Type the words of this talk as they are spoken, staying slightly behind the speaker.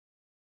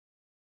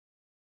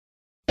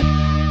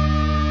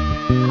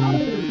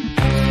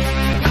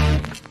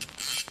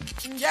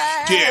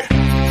Yeah.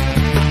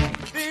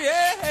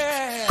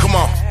 Come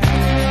on.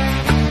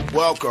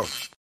 Welcome.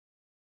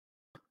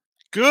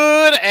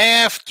 Good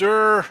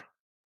afternoon.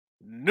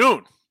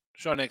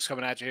 Sean Nix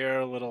coming at you here.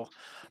 A little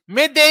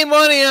midday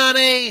money on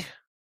a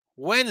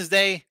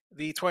Wednesday,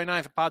 the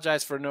 29th.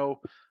 Apologize for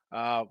no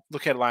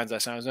look headlines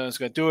last night. I was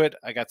going to do it.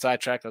 I got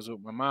sidetracked. I was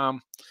with my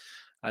mom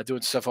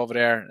doing stuff over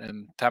there.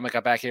 And the time I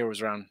got back here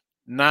was around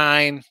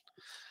 9,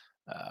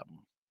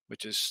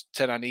 which is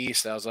 10 on the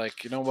east. I was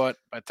like, you know what?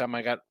 By the time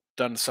I got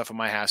done stuff in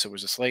my house, it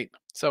was just late.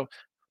 So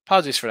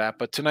apologies for that.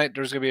 But tonight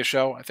there's going to be a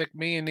show. I think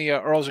me and the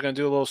Earls are going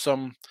to do a little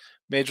some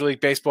Major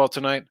League Baseball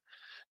tonight.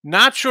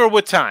 Not sure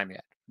what time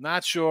yet.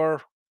 Not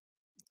sure.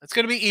 It's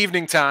going to be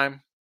evening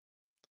time.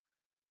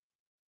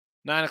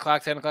 9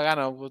 o'clock, 10 o'clock. I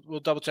don't know.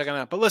 We'll double check on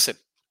that. But listen,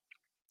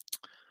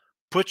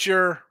 put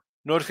your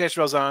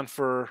notification bells on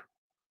for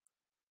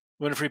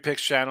Winner Free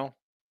Picks channel.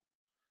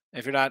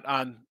 If you're not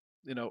on,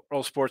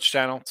 Earl Sports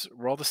channel,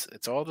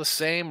 it's all the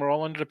same. We're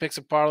all under the Picks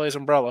and Parlays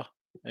umbrella,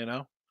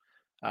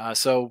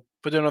 So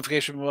put the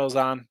notification bells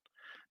on.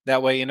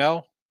 That way, you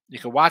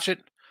can watch it.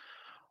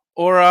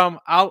 Or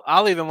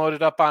I'll even load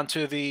it up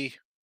onto the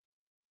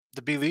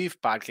Believe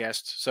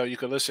podcast, so you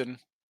can listen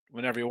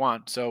whenever you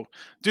want. So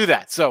do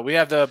that. So we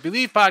have the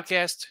Believe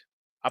podcast.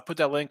 I'll put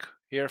that link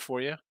here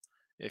for you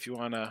if you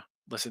want to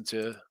listen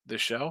to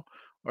this show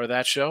or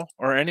that show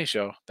or any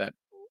show that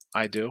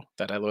I do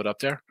that I load up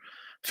there.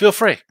 Feel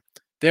free.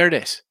 There it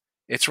is.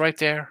 It's right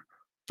there.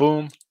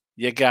 Boom.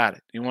 You got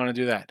it. You want to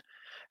do that.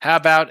 How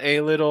about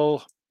a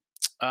little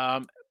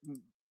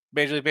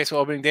Major League Baseball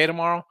opening day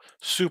tomorrow?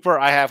 Super.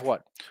 I have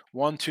what?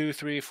 1, 2,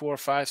 3, 4,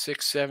 5,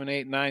 6, 7,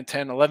 8, 9,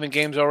 10, 11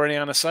 games already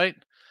on the site.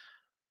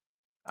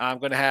 I'm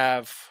going to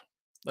have,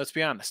 let's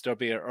be honest, there'll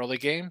be early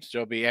games,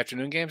 there'll be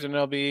afternoon games, and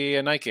there'll be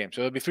a night game.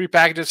 So there'll be 3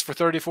 packages for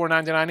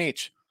 $34.99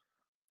 each.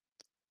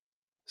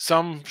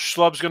 Some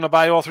schlub's going to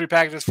buy all 3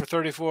 packages for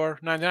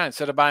 $34.99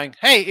 instead of buying,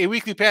 hey, a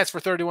weekly pass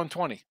for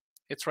 $31.20.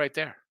 It's right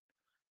there.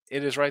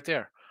 It is right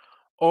there.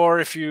 Or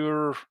if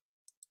you're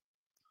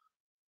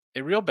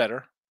a real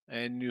bettor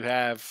and you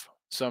have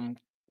some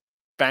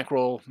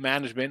bankroll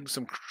management,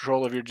 some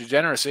control of your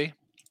degeneracy,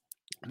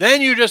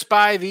 then you just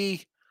buy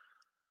the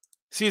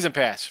season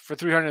pass for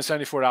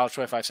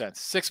 $374.25.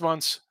 6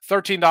 months,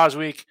 $13 a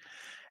week.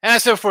 And I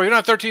said before, you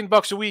don't have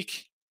 $13 a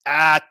week.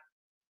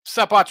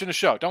 Stop watching the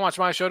show. Don't watch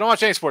my show. Don't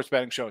watch any sports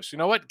betting shows. You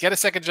know what? Get a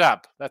second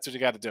job. That's what you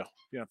got to do.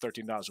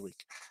 $13 a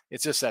week.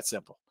 It's just that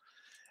simple.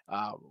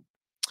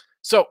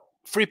 So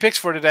free picks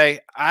for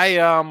today.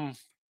 All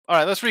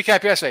right, let's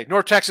recap yesterday.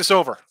 North Texas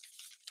over.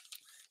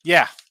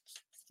 Yeah.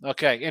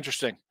 Okay,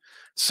 interesting.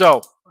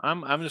 So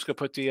I'm just gonna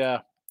put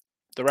the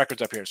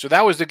records up here. So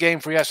that was the game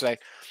for yesterday.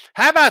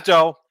 How about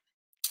though?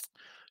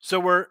 So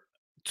we're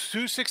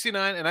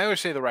 269, and I always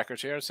say the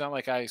records here. It's not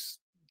like I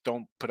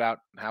don't put out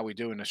how we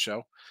do in this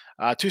show.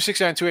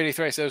 269,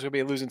 283. I said it was gonna be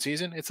a losing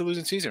season. It's a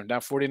losing season. Now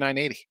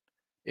 49.80.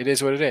 It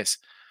is what it is.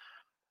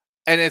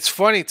 And it's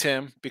funny,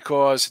 Tim,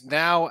 because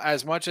now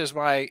as much as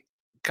my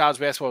college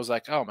basketball was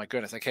like, oh my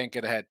goodness, I can't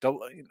get ahead.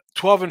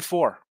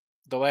 12-4.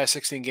 The last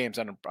 16 games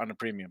on the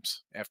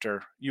premiums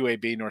after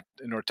UAB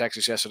North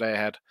Texas yesterday. I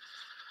had,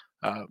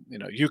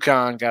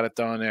 UConn got it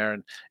done there,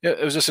 and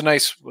it was just a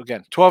nice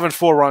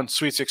 12-4 run,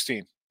 Sweet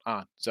 16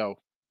 on. So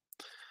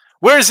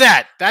where's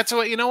that? That's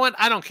what what.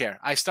 I don't care.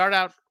 I start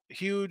out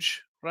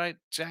huge, right?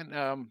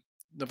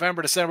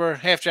 November, December,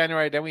 half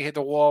January, then we hit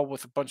the wall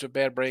with a bunch of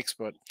bad breaks,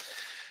 but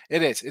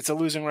it's a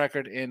losing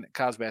record in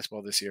college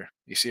basketball this year.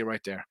 You see it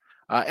right there.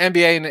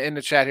 NBA in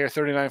the chat here,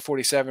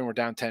 39.47. We're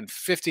down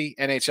 10.50.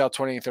 NHL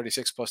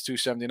 28.36 plus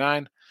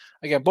 2.79.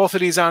 Again, both of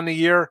these on the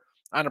year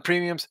on the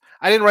premiums.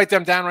 I didn't write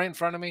them down right in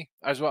front of me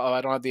as well.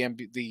 I don't have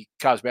the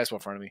college basketball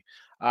in front of me.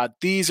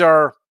 These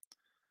are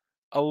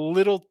a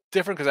little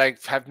different because I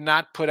have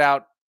not put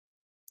out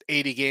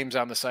 80 games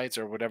on the sites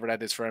or whatever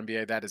that is for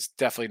NBA. That is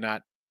definitely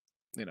not.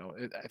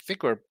 I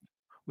think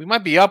we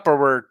might be up or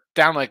we're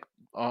down like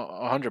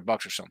 $100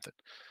 or something.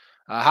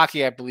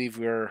 Hockey, I believe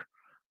we're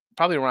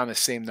probably around the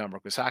same number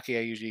because hockey,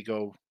 I usually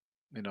go,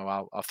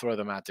 I'll throw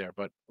them out there.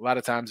 But a lot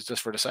of times it's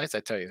just for the sites, I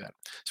tell you that.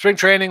 Spring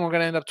training, we're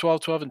going to end up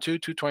 12-2,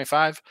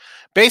 225.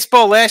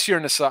 Baseball last year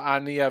on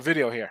the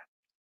video here.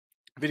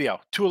 Video,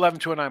 211,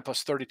 209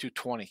 plus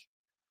 32.20.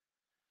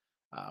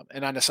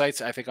 And on the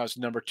sites, I think I was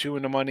number 2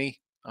 in the money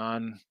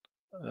on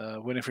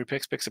Winning Free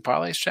Picks and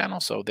Parlays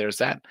channel. So there's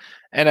that.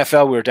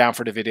 NFL, we were down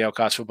for the video.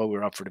 College football, we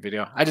were up for the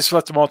video. I just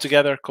flipped them all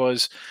together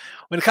because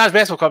when the college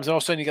basketball comes, all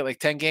of a sudden you get like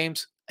 10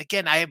 games.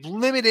 Again, I have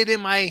limited in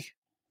my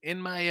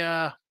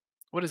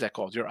what is that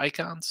called? Your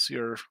icons,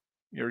 your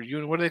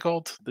unit. What are they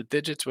called? The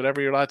digits,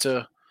 whatever you're allowed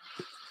to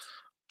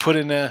put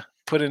in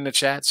the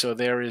chat. So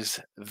there is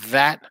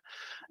that.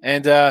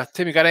 And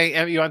Tim,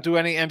 you want to do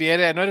any NBA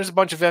today? I know there's a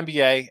bunch of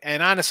NBA,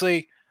 and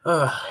honestly,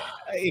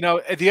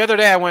 the other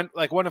day I went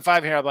like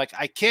 1-5 here. I'm like,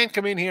 I can't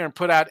come in here and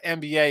put out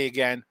NBA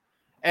again.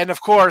 And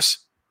of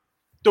course,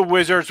 the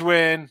Wizards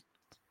win.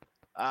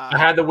 I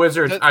had the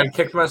Wizards. I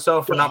kicked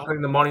myself for not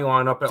putting the money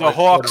line up at the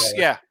Hawks.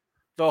 Yeah,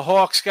 The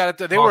Hawks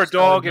got it. They were a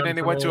dog, and then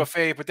they went to a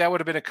fade, but that would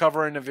have been a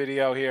cover in the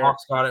video here.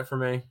 Hawks got it for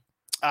me.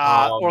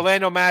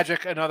 Orlando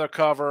Magic, another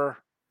cover.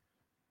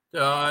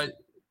 Who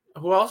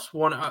else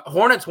won?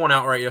 Hornets won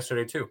outright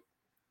yesterday too.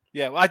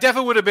 Yeah, well, I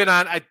definitely would have been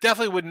on. I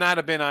definitely would not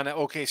have been on an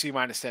OKC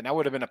 -10. That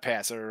would have been a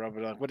pass. Or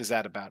what is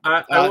that about?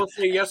 I will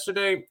say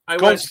yesterday I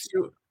went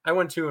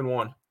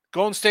 2-1.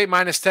 Golden State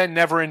 -10,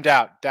 never in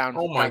doubt. Down.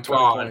 Oh my down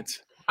 20 God!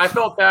 points. I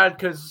felt bad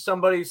because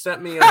somebody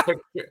sent me a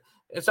picture.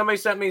 Somebody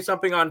sent me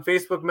something on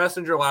Facebook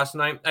Messenger last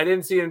night. I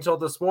didn't see it until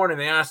this morning.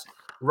 They asked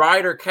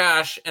ride or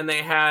cash, and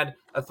they had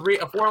a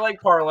 4-leg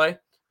parlay.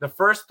 The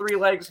first 3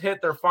 legs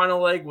hit. Their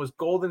final leg was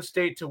Golden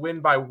State to win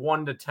by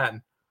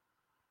 1-10,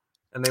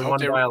 and they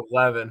won by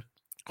 11.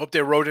 Hope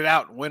they wrote it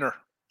out. Winner.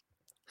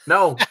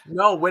 No,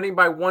 winning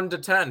by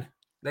 1-10.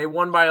 They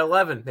won by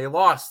 11. They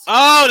lost.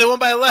 Oh, they won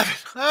by 11.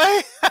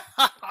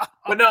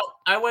 But no,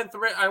 I went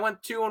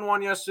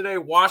 2-1 yesterday.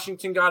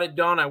 Washington got it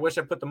done. I wish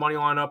I put the money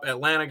line up.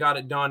 Atlanta got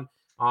it done.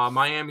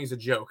 Miami's a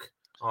joke.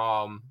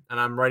 And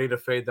I'm ready to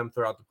fade them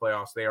throughout the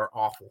playoffs. They are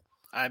awful.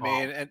 I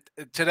mean, and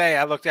today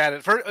I looked at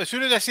it. As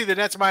soon as I see the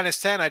Nets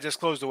 -10, I just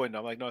close the window.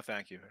 I'm like, no,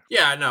 thank you.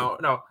 Yeah,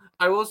 no.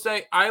 I will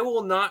say I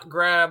will not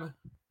grab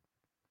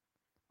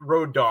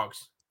road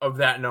dogs of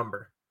that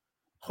number.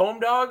 Home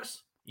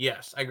dogs,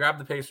 yes. I grabbed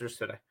the Pacers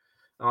today.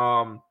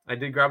 I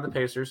did grab the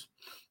Pacers.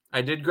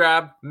 I did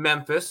grab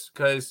Memphis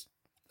because,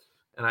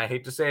 and I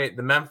hate to say it,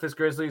 the Memphis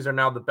Grizzlies are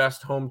now the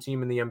best home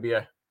team in the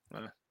NBA.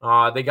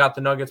 They got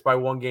the Nuggets by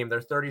 1 game. They're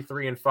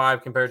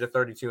 33-5 compared to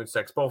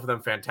 32-6. Both of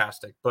them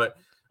fantastic. But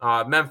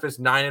Memphis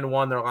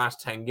 9-1 their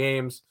last 10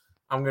 games.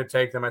 I'm going to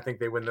take them. I think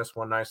they win this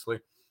one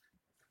nicely.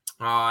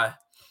 I'm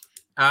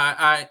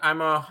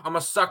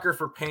a sucker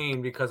for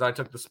pain because I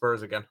took the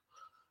Spurs again.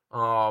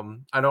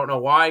 I don't know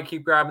why I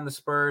keep grabbing the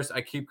Spurs.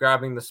 I keep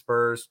grabbing the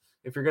Spurs.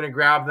 If you're going to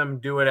grab them,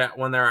 do it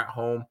when they're at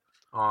home.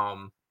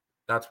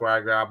 That's where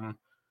I grab them.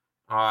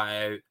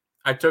 I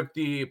took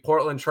the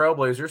Portland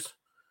Trailblazers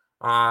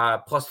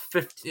plus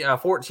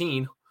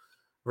 14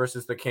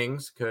 versus the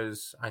Kings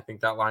because I think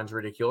that line's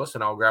ridiculous,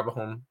 and I'll grab a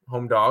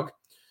home dog.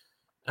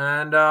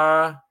 And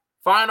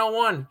final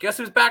one. Guess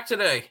who's back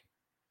today?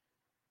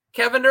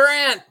 Kevin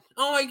Durant.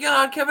 Oh my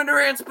God, Kevin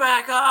Durant's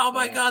back. Oh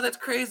my God, that's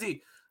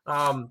crazy.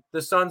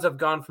 The Suns have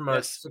gone from a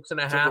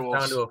 6.5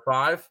 down to a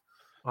 5.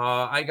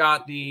 I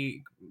got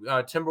the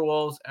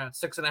Timberwolves at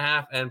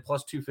 6.5 and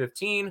plus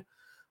 215.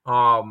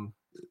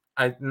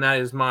 And that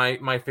is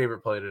my favorite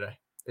play today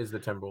is the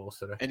Timberwolves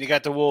today. And you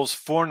got the Wolves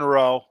 4 in a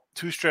row,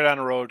 2 straight on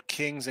the road,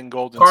 Kings and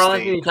Golden Karl State.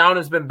 Anthony Towns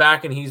has been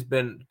back and he's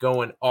been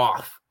going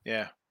off.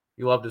 Yeah.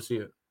 You love to see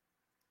it.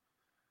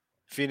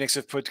 Phoenix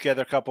have put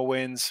together a couple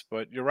wins,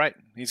 but you're right.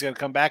 He's going to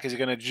come back. Is he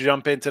going to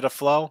jump into the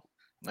flow?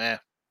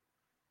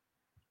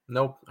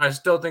 Nope. I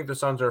still think the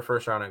Suns are a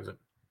first-round exit.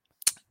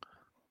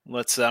 I'm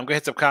going to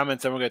hit some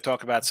comments, and we're going to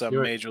talk about some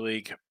Major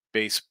League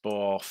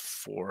Baseball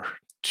for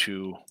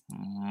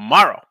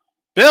tomorrow.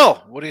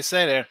 Bill, what do you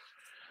say there?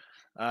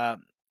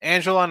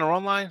 Angela on the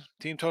run line.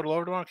 Team total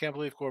over tomorrow. Can't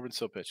believe Corbin's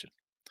still pitching.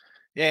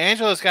 Yeah,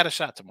 Angela's got a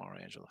shot tomorrow,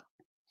 Angela.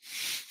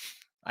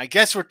 I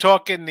guess we're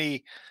talking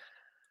the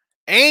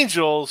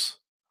Angels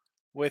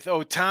with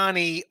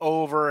Ohtani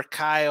over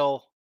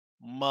Kyle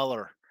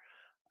Muller.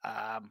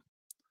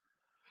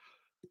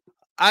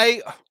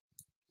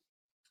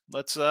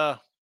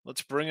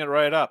 Let's bring it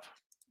right up.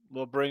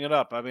 We'll bring it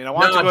up. I mean, I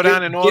want to go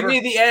down in order. Give me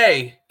the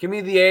A. Give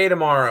me the A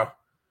tomorrow.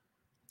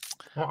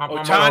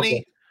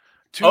 Ohtani,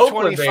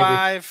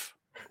 225,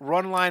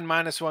 run line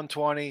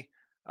 -120.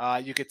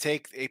 You could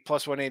take a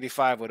plus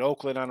 185 with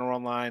Oakland on a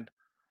run line.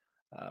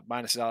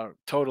 Minus $1.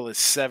 Total is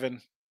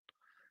 7.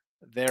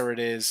 There it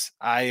is.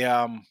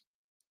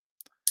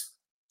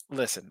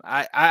 Listen,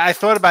 I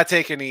thought about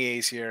taking the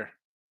A's here,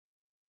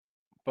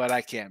 but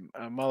I can't.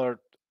 Muller,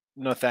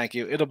 no thank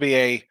you. It'll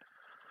be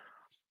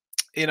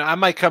I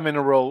might come in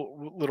a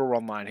little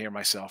run line here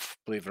myself,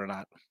 believe it or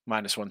not,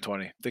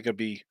 -120. I think it'd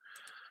be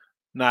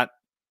not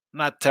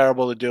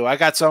terrible to do. I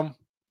got some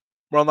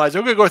run lines.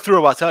 We're going to go through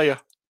them, I'll tell you.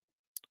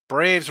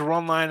 Braves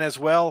run line as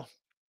well.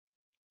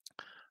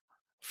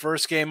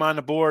 First game on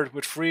the board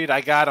with Fried,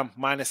 I got him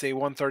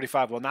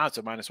 -135. Well, now it's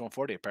a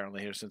 -140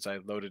 apparently here since I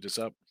loaded this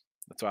up.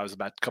 That's why I was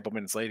about a couple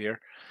minutes late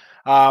here.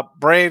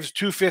 Braves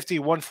 250,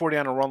 140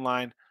 on a run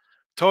line.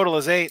 Total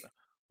is 8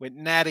 with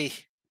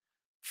Natty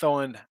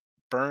throwing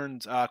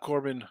Burns, Pat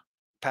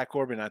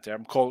Corbin out there.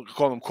 I'm calling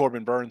him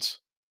Corbin Burns,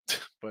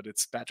 but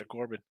it's Patrick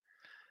Corbin.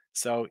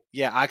 So,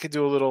 yeah, I could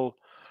do a little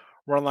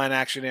run line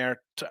action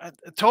there.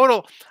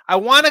 Total, I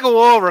want to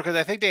go over because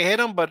I think they hit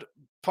him, but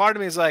part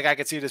of me is like I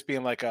could see this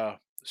being like a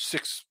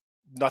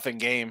 6-0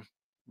 game,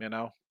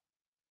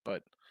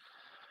 But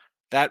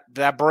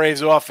that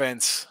Braves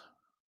offense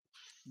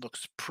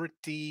looks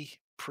pretty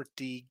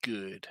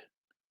good.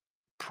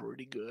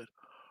 Pretty good.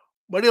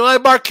 What do you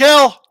like,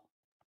 Barkel?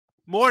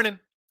 Morning.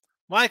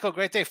 Michael,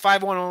 great day.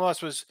 5-1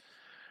 loss was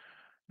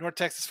North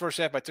Texas first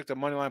half. I took the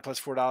money line plus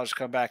 $4 to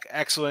come back.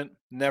 Excellent.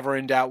 Never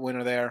in doubt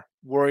winner there.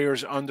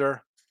 Warriors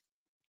under.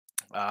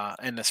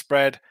 And the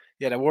spread.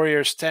 Yeah, the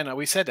Warriors 10.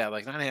 We said that,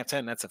 like 9.5,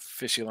 10. That's a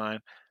fishy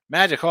line.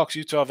 Magic Hawks,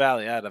 Utah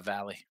Valley, out of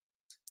Valley.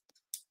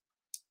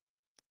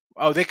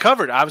 Oh, they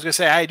covered. I was gonna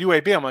say I had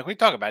UAB. I'm like, we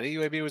talk about it.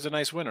 UAB was a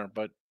nice winner,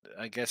 but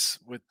I guess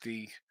with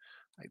the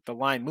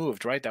line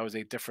moved, right? That was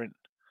a different.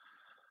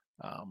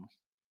 The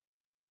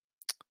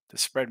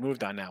spread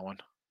moved on that one,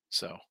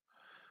 so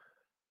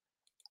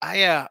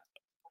I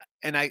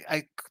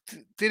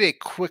did a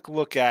quick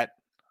look at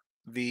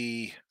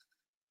the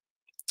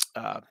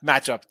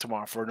matchup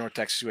tomorrow for North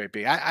Texas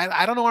UAB.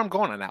 I don't know where I'm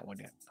going on that one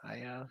yet.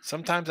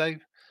 Sometimes I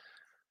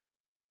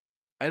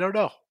don't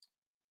know.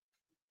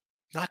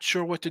 Not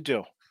sure what to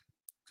do.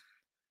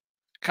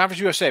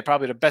 Conference USA,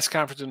 probably the best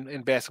conference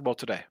in basketball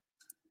today.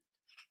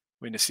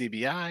 Win the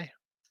CBI,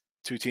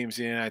 2 teams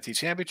in the NIT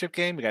championship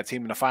game. We got a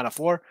team in the Final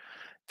Four.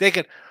 They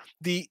could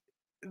the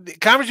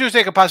Conference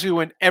USA could possibly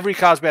win every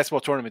college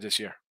basketball tournament this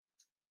year.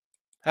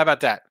 How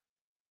about that?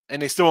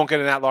 And they still won't get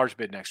an at-large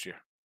bid next year.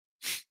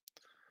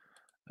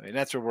 I mean,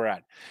 that's where we're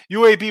at.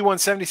 UAB won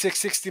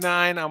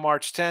 76-69 on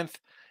March 10th.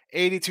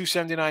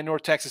 82-79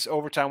 North Texas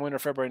overtime winner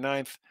February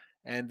 9th.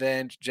 And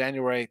then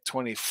January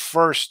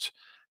 21st,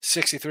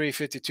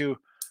 63-52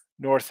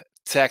 North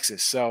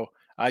Texas. So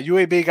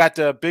UAB got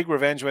the big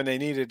revenge when they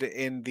needed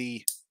in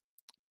the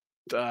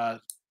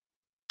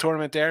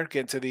tournament there,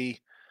 get to the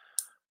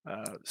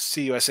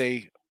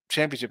CUSA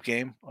championship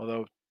game,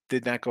 although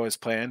did not go as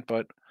planned.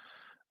 But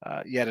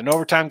you had an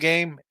overtime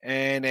game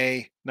and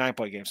a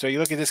 9-point game. So you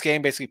look at this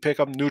game, basically pick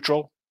up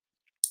neutral.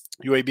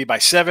 UAB by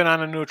 7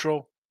 on a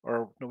neutral.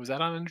 Or was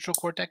that on a neutral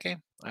court that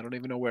game? I don't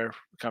even know where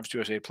Conference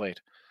USA played.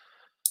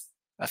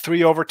 A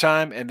 3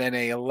 overtime and then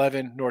a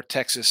 11 North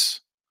Texas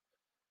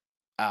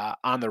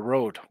on the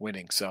road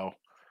winning. So,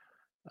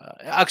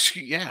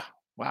 yeah,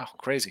 wow,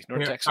 crazy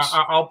North Texas.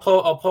 I'll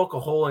poke a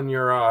hole in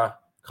your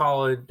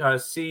college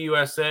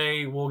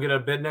CUSA. We'll get a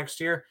bid next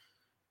year.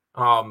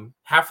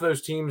 Half of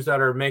those teams that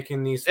are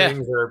making these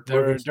things are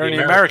they're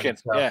the American.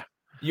 Yeah,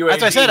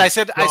 as I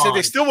said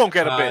they still won't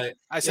get a bid.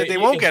 I said they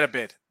won't get a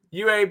bid.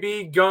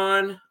 UAB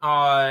gone,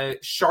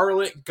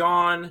 Charlotte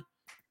gone,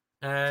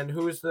 and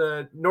who is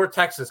the North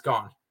Texas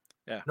gone?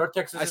 Yeah, North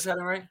Texas is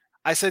heading right.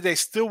 I said they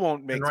still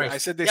won't make. I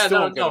said they still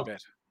won't get a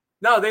bid.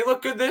 No, they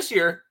look good this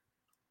year.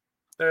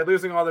 They're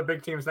losing all their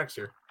big teams next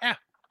year. Yeah,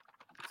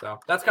 so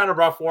that's kind of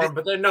rough for them.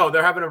 But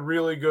they're having a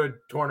really good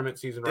tournament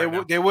season right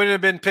now. They wouldn't have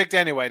been picked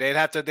anyway.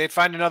 They'd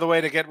find another way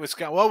to get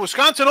Wisconsin. Well,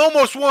 Wisconsin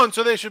almost won,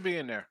 so they should be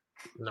in there.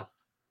 No,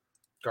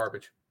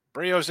 garbage.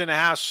 Brio's in the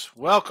house.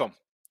 Welcome.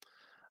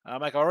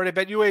 Mike, I already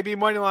bet UAB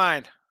money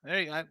line.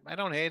 I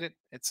don't hate it.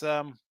 It's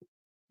they're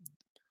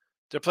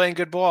playing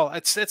good ball.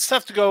 It's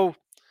tough to go.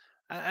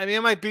 I mean,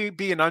 it might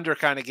be an under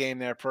kind of game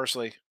there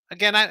personally.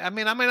 Again, I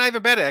might not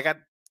even bet it. I got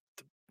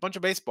a bunch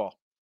of baseball.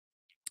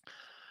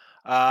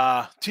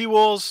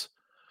 T-Wolves,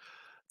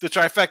 the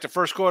trifecta,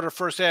 first quarter,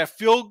 first half,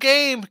 field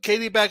game.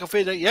 Katie back on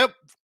fade. Yep.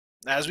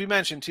 As we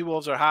mentioned,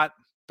 T-Wolves are hot.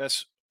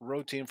 Best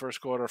road team,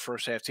 first quarter,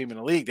 first half team in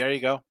the league. There you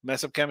go.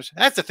 Mess up chemistry.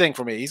 That's the thing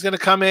for me. He's going to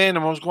come in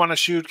and going to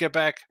shoot, get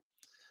back.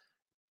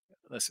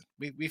 Listen,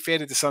 we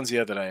faded the Suns the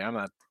other day. I'm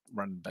not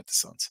running bet the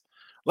Suns.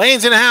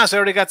 Lane's in the house. I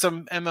already got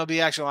some MLB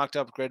action locked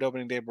up. Great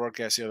opening day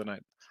broadcast the other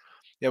night.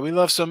 Yeah, we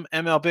love some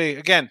MLB.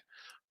 Again,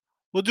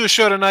 we'll do a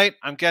show tonight.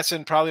 I'm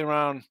guessing probably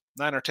around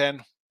 9 or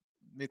 10.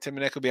 Me, Tim,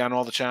 and Nick will be on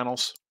all the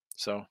channels.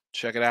 So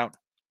check it out.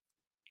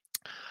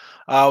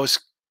 I was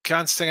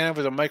constantly up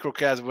with a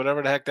microcast,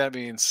 whatever the heck that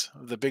means,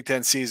 of the Big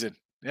Ten season.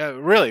 Yeah,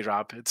 really,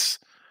 Rob.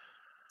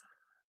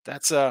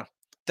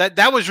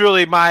 That was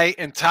really my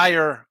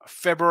entire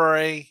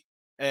February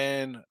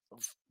and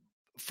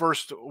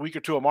first week or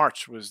 2 of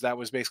March was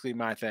basically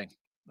my thing.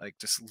 Like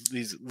just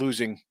these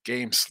losing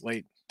games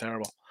late,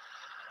 terrible.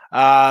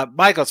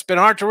 Michael, it's been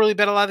hard to really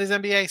bet a lot of these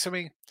NBA. So I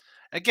mean,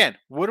 again,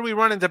 what are we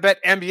running to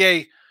bet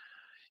NBA?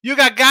 You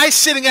got guys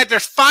sitting at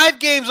there's 5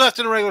 games left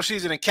in the regular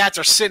season, and cats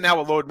are sitting out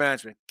with load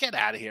management. Get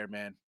out of here,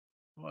 man.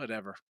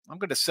 Whatever. I'm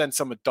going to send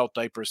some adult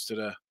diapers to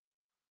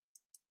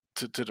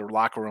the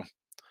locker room.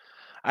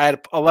 I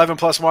had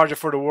 11-plus margin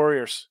for the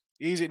Warriors.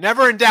 Easy.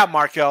 Never in doubt,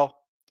 Markel.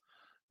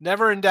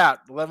 Never in doubt.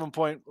 11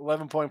 point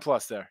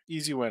plus there.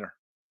 Easy winner.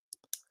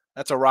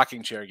 That's a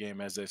rocking chair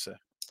game, as they say.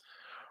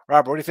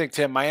 Robert, what do you think,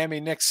 Tim? Miami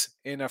Knicks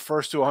in a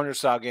first to 100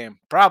 style game?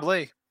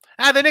 Probably.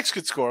 The Knicks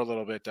could score a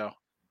little bit, though.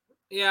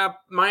 Yeah,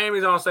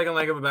 Miami's on a second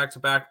leg of a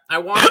back-to-back. I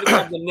wanted to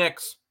grab the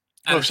Knicks.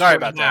 Sorry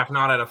about that.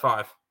 Not at a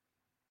 5.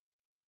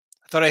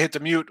 I thought I hit the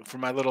mute for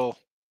my little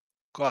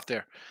cough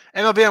there.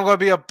 MLB, I'm going to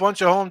be a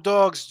bunch of home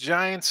dogs.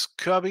 Giants,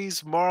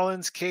 Cubbies,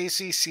 Marlins,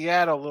 KC,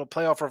 Seattle. A little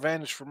playoff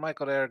revenge for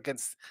Michael there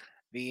against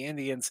the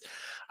Indians.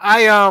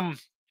 The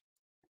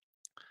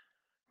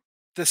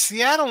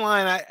Seattle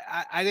line,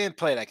 I didn't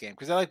play that game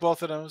because I like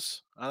both of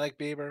those. I like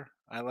Bieber.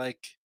 I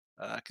like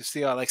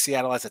Castillo. I like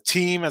Seattle as a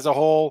team as a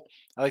whole.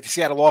 I like the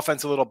Seattle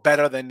offense a little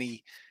better than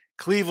the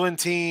Cleveland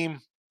team.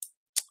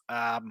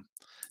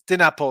 Did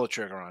not pull the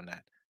trigger on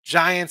that.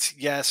 Giants,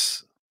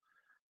 yes.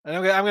 And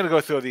I'm going to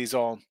go through these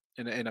all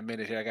in a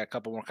minute here. I got a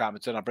couple more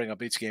comments, and I'll bring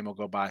up each game. We'll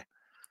go by.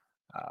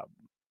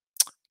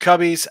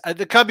 Cubbies.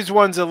 The Cubbies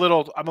one's I'm a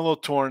little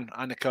torn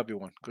on the Cubby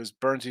one because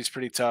Burnsy's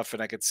pretty tough,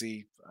 and I could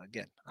see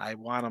again. I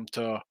want him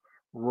to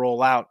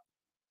roll out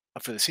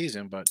for the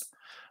season, but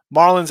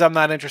Marlins I'm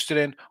not interested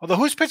in. Although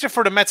who's pitching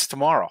for the Mets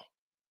tomorrow?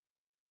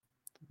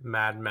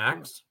 Mad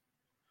Max.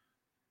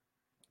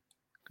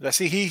 I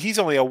see he's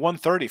only a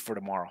 130 for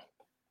tomorrow.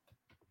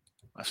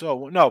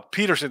 So no,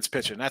 Peterson's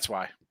pitching. That's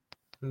why.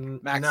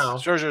 Max No.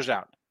 Scherzer's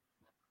out.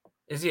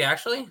 Is he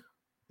actually?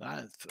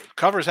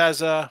 Covers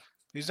has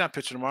he's not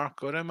pitching tomorrow.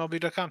 Go to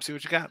MLB.com, see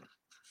what you got.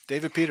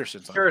 David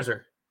Peterson's on.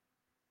 Scherzer.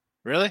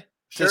 Really?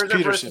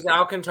 Scherzer versus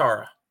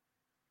Alcantara.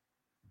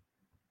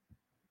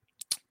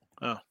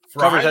 Oh,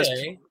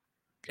 Friday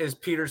is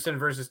Peterson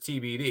versus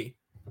TBD.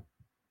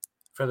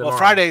 For the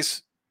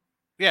Fridays,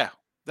 yeah,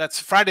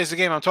 Friday's the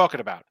game I'm talking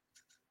about.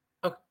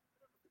 Okay.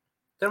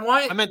 Then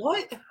why?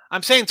 What?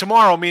 I'm saying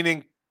tomorrow,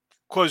 meaning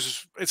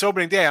because it's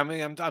opening day. I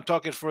mean, I'm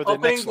talking for the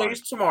next opening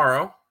day's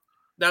tomorrow.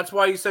 That's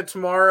why you said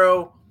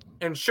tomorrow.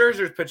 And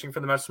Scherzer's pitching for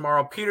the Mets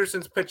tomorrow.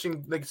 Peterson's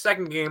pitching the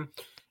second game,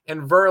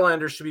 and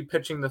Verlander should be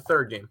pitching the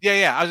third game.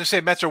 Yeah. I was gonna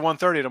say Mets are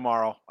 1:30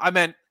 tomorrow. I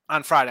meant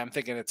on Friday. I'm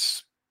thinking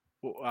it's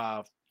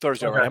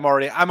Thursday. Okay.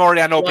 Right? I'm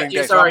already on opening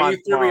day. Sorry, so you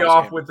threw me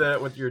off with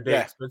your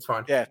dates. Yeah. It's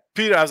fine. Yeah,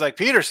 I was like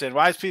Peterson.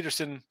 Why is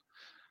Peterson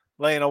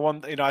laying a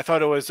one? I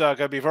thought it was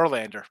gonna be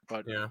Verlander,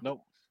 but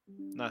nope.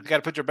 No, you got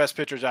to put your best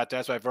pitchers out there.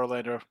 That's why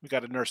Verlander. We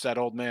got to nurse that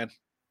old man.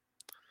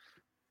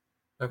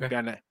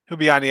 Okay. He'll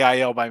be on the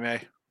IL by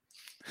May.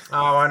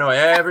 Oh, I know.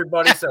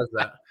 Everybody says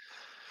that.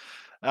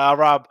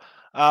 Rob,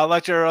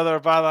 like your other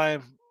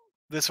byline,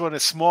 this one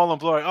is small and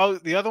blurry. Oh,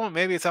 the other one,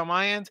 maybe it's on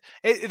my end.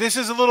 This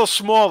is a little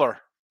smaller.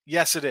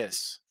 Yes, it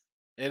is.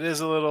 It is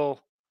a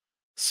little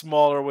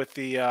smaller with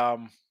the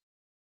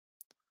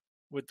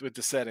with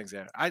the settings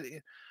there.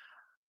 I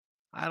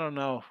don't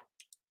know.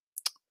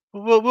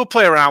 We'll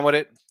play around with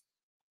it.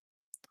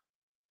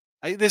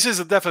 This is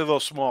definitely a little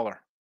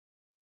smaller,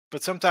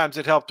 but sometimes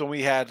it helped when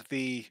we had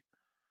the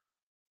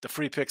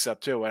free picks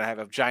up too, and I have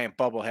a giant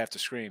bubble half the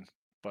screen.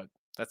 But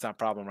that's not a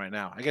problem right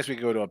now. I guess we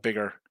could go to a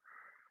bigger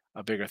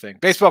thing.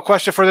 Baseball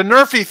question for the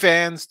Nerfy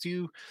fans: do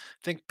you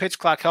think pitch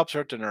clock helps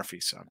hurt the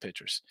Nerfies on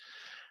pitchers?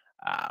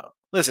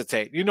 Listen,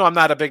 Tate, I'm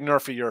not a big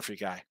Nerfy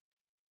guy.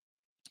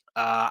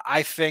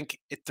 I think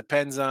it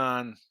depends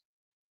on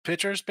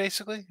pitchers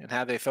basically and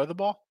how they throw the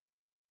ball.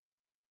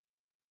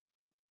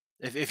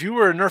 If you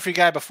were a Nerfy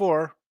guy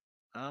before,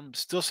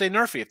 still say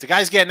Nerfy. If the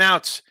guy's getting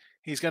outs,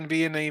 he's going to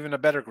be in even a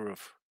better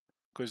groove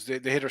because the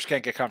hitters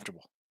can't get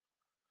comfortable.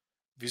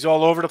 If he's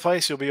all over the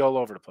place, he'll be all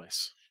over the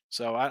place.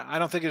 So I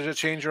don't think it'll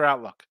change your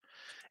outlook.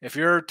 If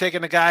you're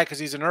taking a guy because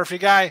he's a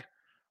Nerfy guy,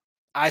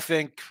 I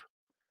think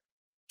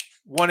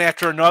one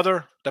after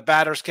another, the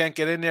batters can't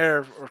get in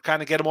there or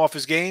kind of get him off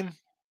his game.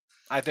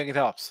 I think it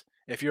helps.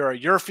 If you're a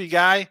Yerfy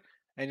guy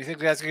and you think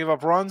the guy's going to give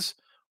up runs,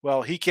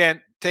 well, he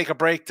can't take a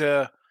break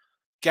to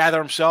gather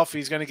himself.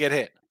 He's going to get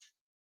hit.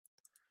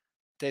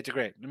 Tate the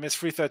Great. The missed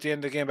free throw at the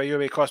end of the game by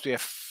UAB cost me a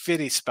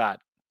 50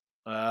 spot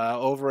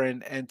over in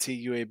NT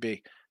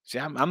UAB. See,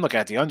 I'm looking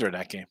at the under in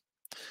that game.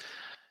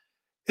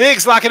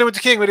 Higgs locking in with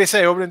the King. What do you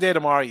say? Opening day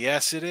tomorrow.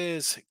 Yes, it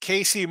is.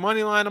 KC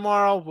money line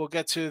tomorrow. We'll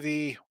get to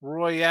the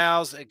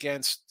Royals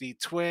against the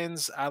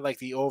Twins. I like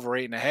the over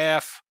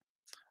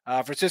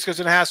 8.5. Francisco's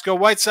in the house. Go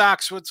White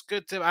Sox. What's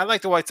good? I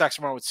like the White Sox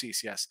tomorrow with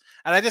Cease. Yes,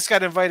 and I just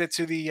got invited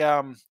to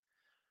the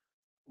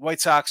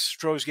White Sox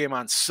Stros game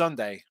on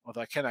Sunday.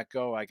 Although I cannot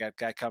go, I got a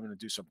guy coming to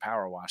do some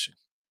power washing,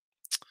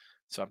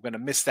 so I'm going to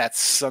miss that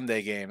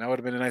Sunday game. That would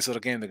have been a nice little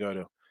game to go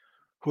to.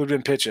 Who had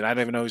been pitching? I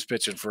don't even know who's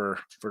pitching for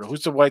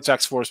who's the White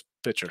Sox fourth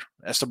pitcher?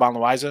 Esteban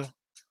Loaiza?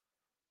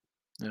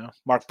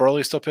 Mark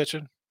Burley still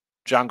pitching?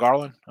 John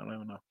Garland? I don't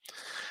even know.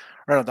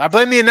 I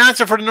blame the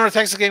announcer for the North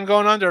Texas game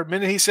going under. The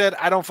minute he said,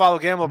 I don't follow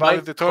gamble about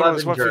it, the total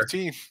was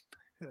 115.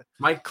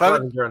 Mike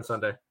Clevenger on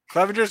Sunday.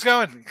 Clevenger's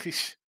going.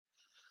 He's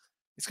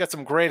got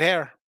some great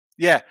hair.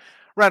 Yeah.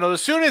 Reynolds,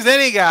 as soon as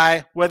any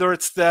guy, whether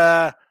it's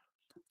the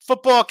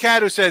football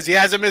cat who says he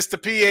hasn't missed a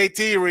PAT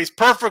or he's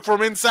perfect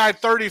from inside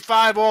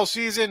 35 all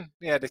season,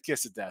 yeah, the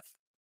kiss of death.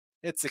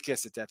 It's the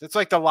kiss of death. It's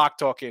like the lock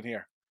talk in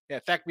here. Yeah,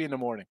 thank me in the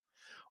morning.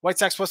 White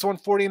Sox plus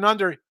 140 and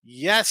under.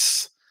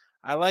 Yes,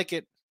 I like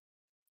it.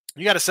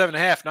 You got a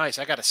 7.5. Nice.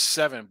 I got a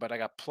 7, but I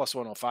got plus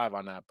 105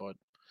 on that. But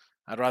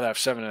I'd rather have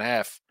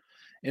 7.5.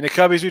 In the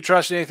Cubbies, we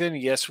trust Nathan.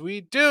 Yes,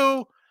 we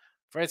do.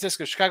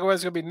 Francisco, Chicago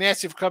is going to be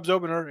nasty for Cubs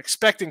opener.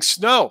 Expecting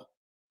snow.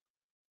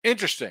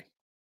 Interesting.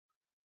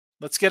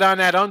 Let's get on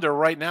that under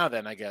right now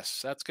then, I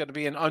guess. That's going to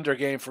be an under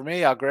game for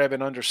me. I'll grab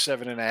an under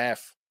 7.5.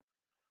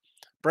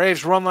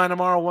 Braves run line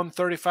tomorrow,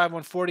 135,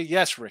 140.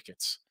 Yes,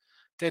 Ricketts.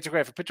 Tate the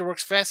Great. If a pitcher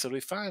works fast, it'll be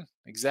fine.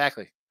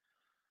 Exactly.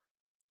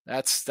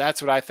 That's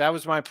what that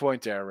was my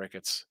point there,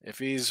 Ricketts. If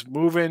he's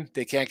moving,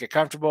 they can't get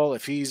comfortable.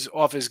 If he's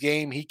off his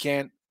game, he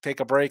can't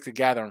take a break to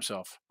gather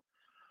himself.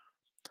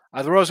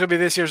 The Rose going to be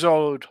this year's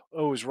old.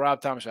 Oh, is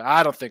Rob Thomas?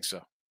 I don't think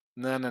so.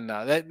 No.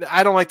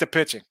 I don't like the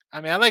pitching.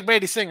 I mean, I like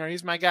Brady Singer.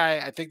 He's my guy.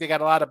 I think they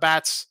got a lot of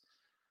bats.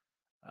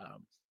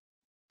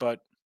 But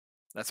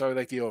that's why we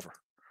like the over.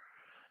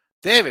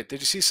 David, did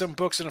you see some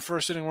books in the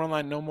first inning run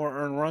line? No more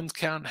earned runs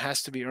count.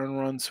 Has to be earned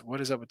runs. What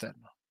is up with that?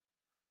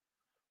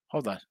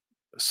 Hold on.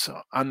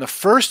 So on the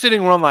first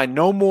inning run line,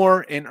 no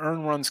more in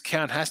earned runs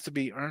count. Has to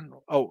be earned.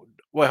 Oh,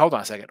 wait, hold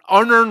on a second.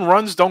 Unearned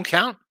runs don't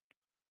count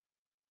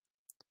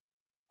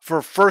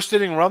for first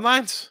inning run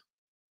lines?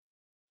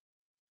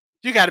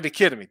 You got to be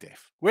kidding me,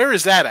 Dave. Where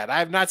is that at? I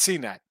have not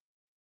seen that.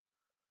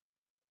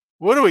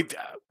 What do we do?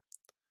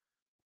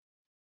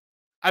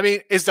 I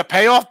mean, is the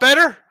payoff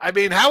better? I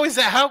mean, how is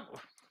that? How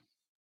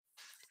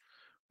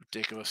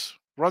ridiculous.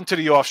 Run to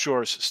the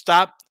offshores.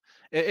 Stop.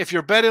 If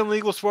you're betting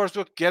legal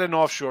sportsbook, get an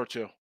offshore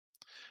too.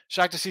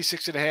 Shocked to see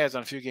 6.5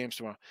 on a few games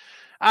tomorrow.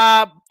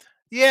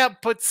 Yeah,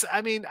 but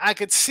I mean, I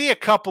could see a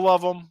couple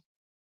of them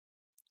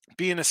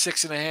being a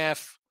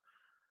 6.5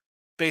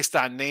 based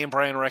on name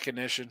brand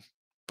recognition.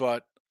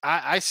 But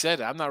I said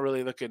I'm not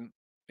really looking,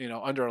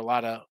 under a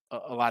lot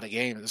of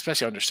games,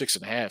 especially under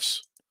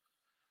 6.5s.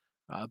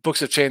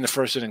 Books have changed the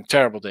first inning.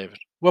 Terrible, David.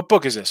 What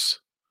book is this?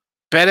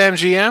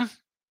 BetMGM?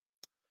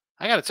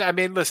 I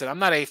mean, listen, I'm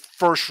not a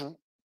first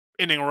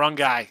inning run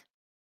guy.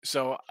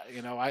 So,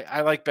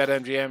 I like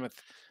BetMGM. I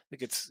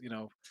think it's,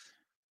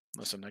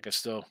 listen, I can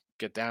still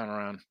get down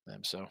around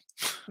them. So,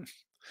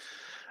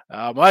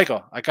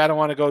 Michael, I kind of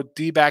want to go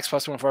D-backs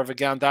plus 1.5 a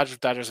gallon.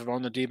 Dodgers have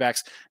owned the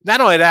D-backs. Not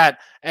only that,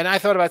 and I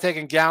thought about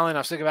taking Gallon. I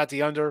was thinking about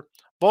the under.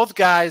 Both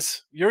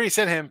guys, Yuri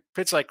said him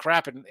pitch like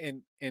crap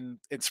in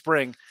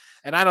spring.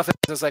 And I don't think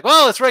it's like,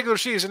 well, it's regular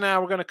season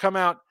now. We're going to come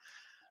out.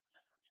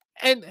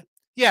 And,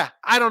 yeah,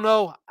 I don't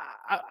know.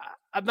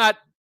 I'm not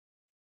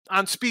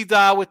on speed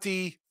dial with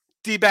the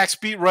D-backs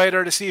beat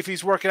writer to see if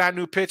he's working on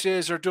new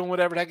pitches or doing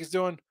whatever the heck he's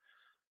doing.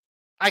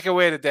 I can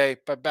wait a day,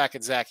 but back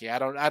at Zachy. I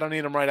don't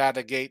need him right out of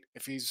the gate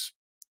if he's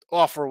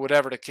off or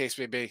whatever the case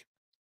may be.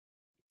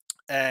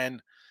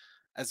 And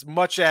as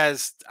much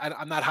as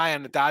I'm not high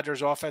on the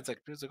Dodgers offense,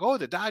 it's like, oh,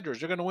 the Dodgers,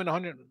 they're going to win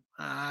 100.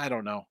 I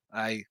don't know.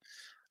 I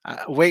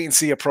wait and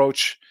see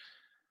approach.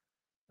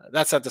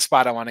 That's not the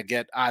spot I want to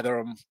get either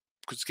of them.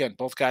 Because, again,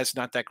 both guys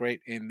not that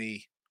great in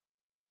the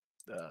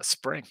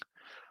spring.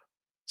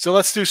 So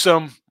let's do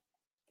some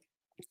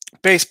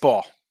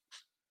baseball.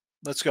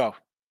 Let's go.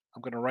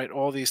 I'm going to write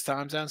all these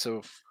times down.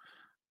 So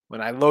when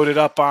I load it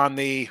up on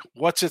the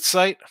What's It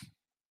site,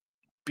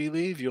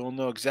 believe you'll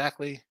know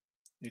exactly.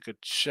 You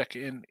could check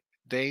in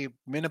day,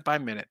 minute by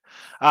minute.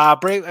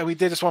 Brave, and we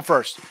did this one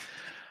first.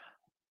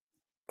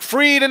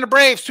 Freed and the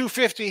Braves,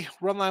 250.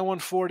 Run line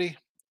 140.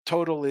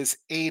 Total is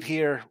 8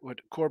 here with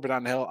Corbin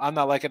on the hill. I'm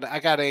not liking it. I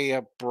got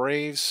a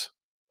Braves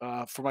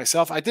for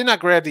myself. I did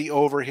not grab the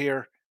over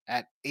here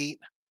at 8.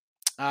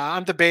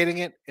 I'm debating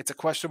it. It's a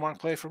question mark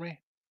play for me.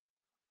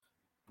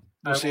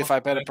 We'll see if I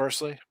bet it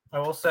personally. I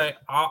will say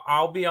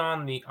I'll be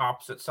on the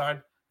opposite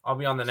side. I'll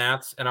be on the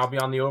Nats, and I'll be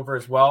on the over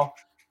as well,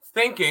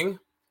 thinking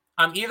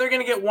I'm either going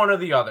to get one or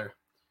the other,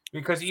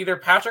 because either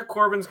Patrick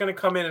Corbin's going to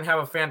come in and have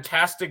a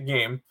fantastic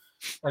game,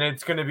 and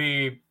it's going to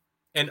be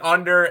an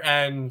under,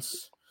 and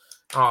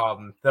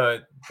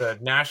the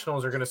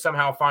Nationals are going to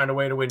somehow find a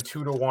way to win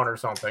 2-1 or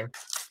something.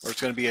 Or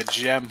it's going to be a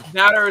gem.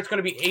 That, or it's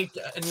going to be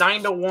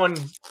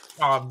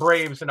 9-1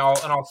 Braves, and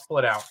I'll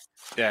split out.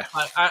 Yeah,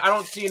 I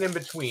don't see an in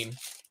between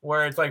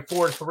where it's like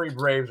 4-3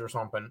 Braves or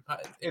something.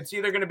 It's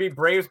either going to be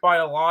Braves by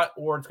a lot,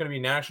 or it's going to be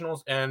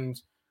Nationals.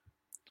 And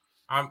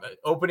I'm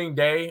opening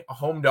day, a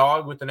home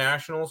dog with the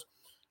Nationals.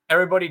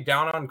 Everybody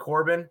down on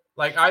Corbin.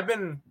 Like I've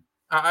been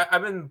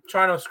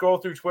trying to scroll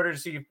through Twitter to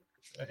see if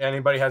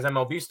anybody has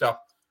MLB stuff.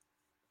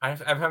 I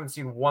haven't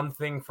seen one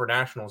thing for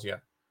Nationals yet.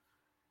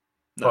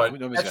 no,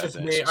 but that's just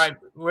me.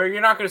 Where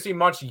you're not going to see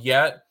much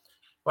yet.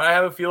 But I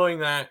have a feeling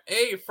that,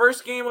 hey,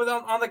 first game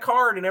on the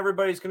card, and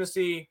everybody's going to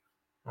see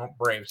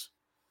Braves.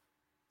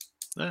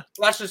 Yeah.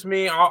 That's just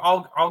me.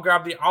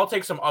 I'll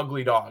take some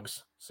ugly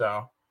dogs.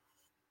 So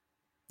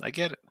I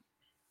get it.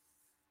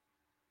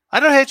 I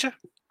don't hate you.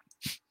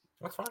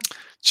 That's fine.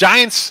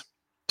 Giants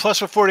plus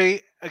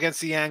 40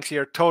 against the Yanks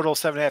here. Total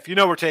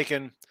 7.5. We're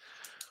taking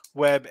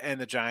Webb and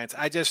the Giants.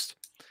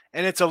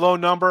 And it's a low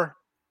number.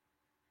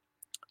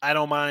 I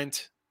don't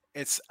mind.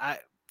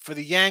 For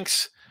the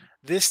Yanks,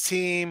 this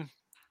team,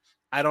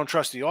 I don't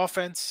trust the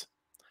offense.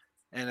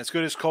 And as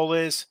good as Cole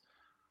is,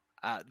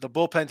 the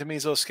bullpen to me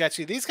is a little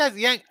sketchy. These guys,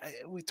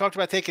 we talked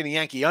about taking the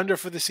Yankee under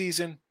for the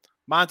season.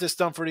 Montes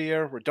done for the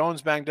year.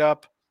 Rodon's banged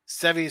up.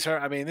 Sevy's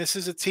hurt. I mean, this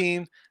is a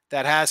team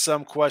that has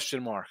some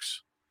question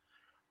marks.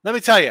 Let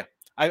me tell you,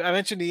 I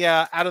mentioned the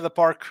out of the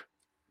park,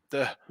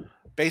 the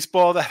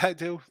baseball that I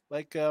do.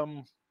 Like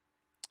the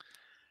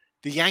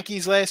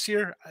Yankees last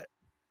year,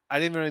 I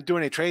didn't even do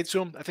any trades to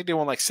them. I think they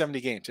won like 70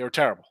 games. They were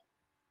terrible.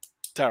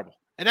 Terrible.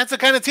 And that's the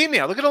kind of team they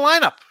are. Look at the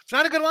lineup. It's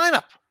not a good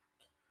lineup.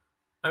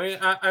 I mean,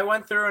 I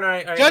went through and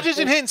I Judge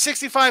isn't hitting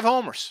 65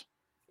 homers.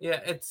 Yeah,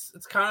 it's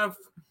kind of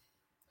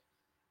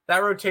that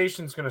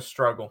rotation's going to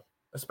struggle,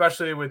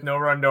 especially with no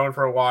Rondon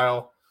for a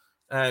while.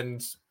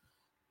 And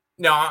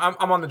no,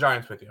 I'm on the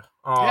Giants with you.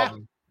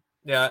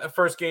 Yeah.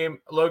 First game,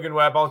 Logan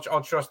Webb.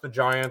 I'll trust the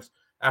Giants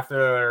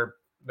after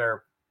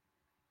their.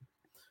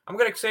 I'm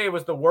going to say it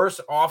was the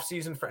worst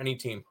offseason for any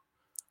team.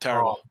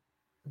 Terrible.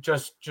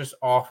 just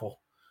awful.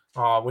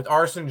 With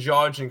Arson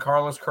Judge and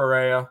Carlos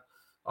Correa,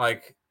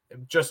 like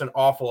just an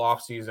awful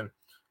offseason.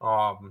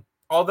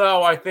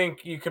 Although I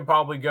think you can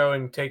probably go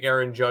and take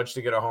Aaron Judge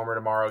to get a homer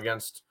tomorrow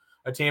against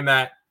a team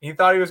that he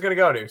thought he was going to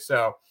go to.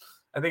 So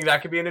I think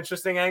that could be an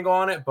interesting angle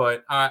on it.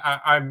 But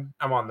I'm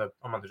on the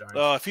Giants.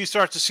 If he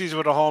starts the season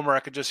with a homer, I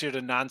could just hear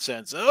the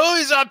nonsense. Oh,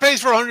 he's on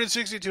pace for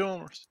 162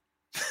 homers.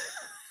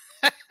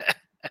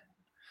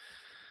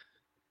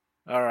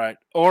 All right.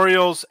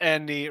 Orioles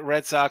and the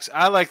Red Sox.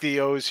 I like the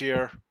O's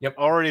here. Yep.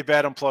 Already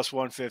bet them plus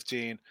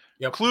 115.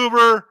 Yep.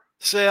 Kluber,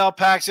 Sale,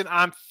 Paxton.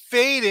 I'm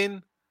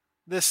fading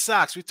the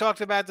Sox. We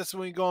talked about this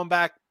when we going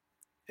back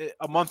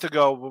a month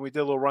ago when we did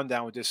a little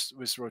rundown with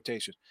this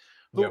rotation.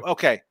 Yep.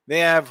 Okay. They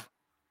have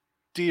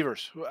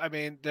Devers. I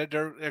mean,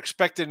 they're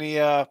expecting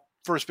the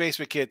first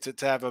baseman kid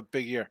to have a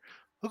big year.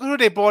 Look at who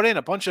they brought in.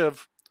 A bunch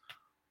of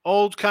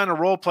old kind of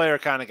role player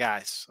kind of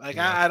guys. Like,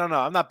 yeah. I don't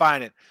know. I'm not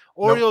buying it.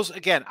 Orioles,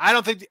 again, I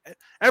don't think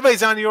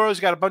everybody's on the Orioles.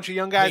 You got a bunch of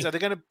young guys. Are they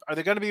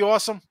gonna be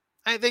awesome?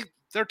 I think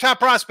they're top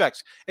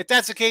prospects. If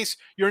that's the case,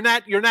 your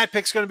Nat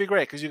pick's gonna be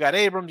great because you got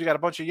Abrams, you got a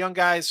bunch of young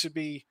guys.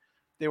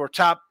 They were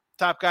top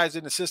guys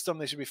in the system.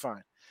 They should be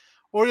fine.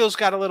 Orioles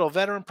got a little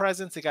veteran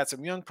presence. They got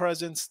some young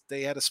presence.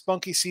 They had a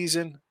spunky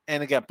season.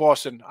 And again,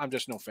 Boston, I'm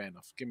just no fan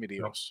of. Give me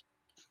the O's.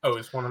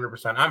 O's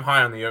 100%. I'm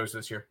high on the O's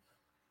this year.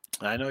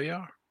 I know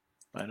you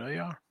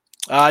are.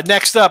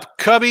 Next up,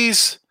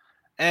 Cubbies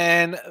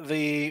and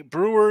the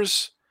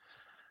Brewers.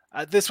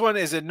 This one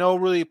is a no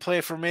really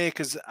play for me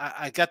because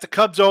I got the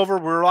Cubs over.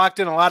 We're locked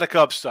in a lot of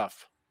Cubs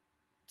stuff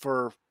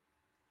for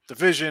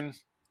division,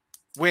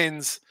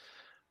 wins.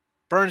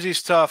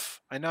 Burnsy's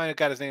tough. I know I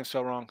got his name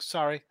spelled wrong.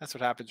 Sorry. That's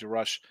what happens. You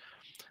rush.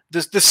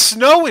 The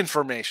snow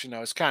information,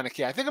 though, is kind of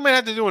key. I think I might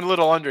have to do a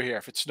little under here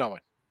if it's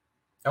snowing.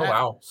 Oh,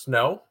 wow.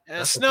 Snow?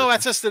 Snow,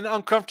 that's just an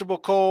uncomfortable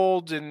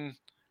cold and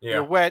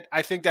you're wet.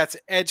 I think that's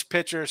edge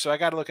pitcher, so I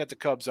got to look at the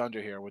Cubs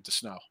under here with the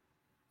snow.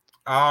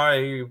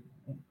 I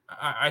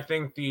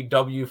think the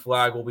W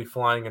flag will be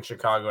flying in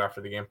Chicago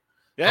after the game.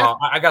 Yeah.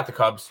 I got the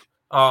Cubs.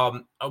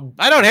 I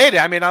don't hate it.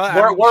 I mean,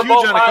 we're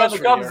both high on the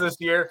Cubs this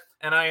year,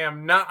 and I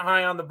am not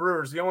high on the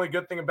Brewers. The only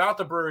good thing about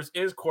the Brewers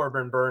is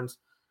Corbin Burns.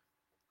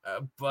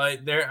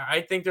 But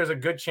I think there's a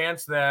good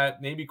chance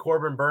that maybe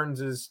Corbin Burns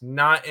is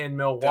not in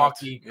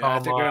Milwaukee. I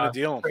think they're going to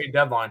deal him. Trade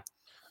deadline.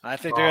 I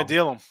think they're going to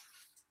deal him.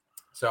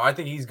 So I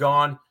think he's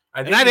gone.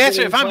 I'd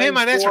answer if I'm him.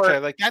 I'd answer trade.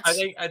 Like that's.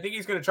 I think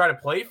he's going to try to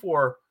play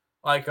for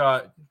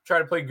try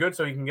to play good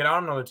so he can get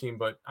on another team.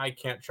 But I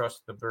can't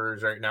trust the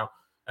Brewers right now,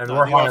 and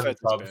we're high on the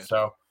Cubs.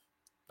 So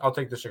I'll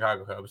take the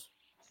Chicago Cubs.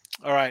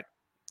 All right,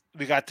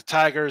 we got the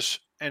Tigers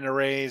and the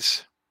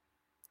Rays.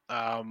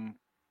 Again,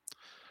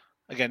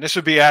 this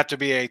would have to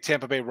be a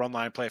Tampa Bay run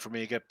line play for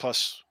me. You get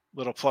plus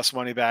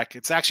money back.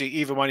 It's actually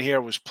even money here.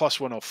 It was plus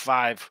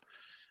 105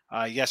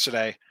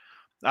 yesterday.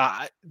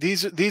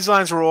 These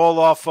lines were all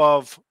off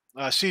of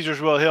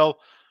Caesars Will Hill.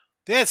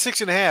 They had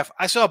 6.5.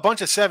 I saw a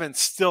bunch of 7s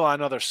still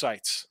on other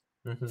sites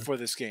for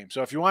this game.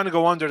 So if you want to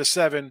go under the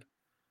 7,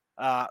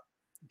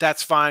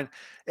 that's fine.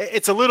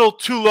 It's a little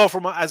too low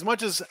for as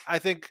much as I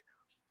think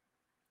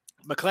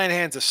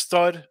McClanahan's a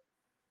stud.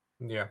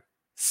 Yeah.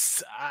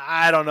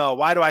 I don't know.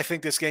 Why do I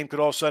think this game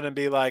could all of a sudden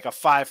be like a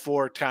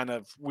 5-4 kind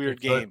of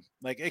weird game?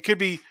 Like it could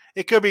be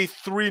 3-0,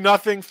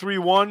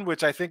 3-1,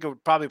 which I think it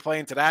would probably play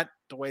into that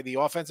the way the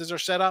offenses are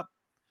set up.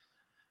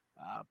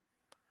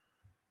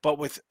 But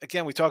we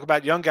talk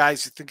about young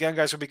guys. You think young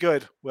guys will be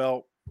good.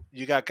 Well,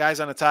 you got guys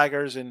on the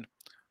Tigers and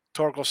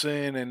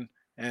Torkelson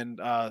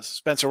and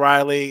Spencer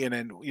Riley, and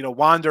then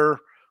Wander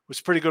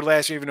was pretty good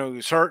last year, even though he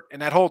was hurt.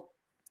 And that whole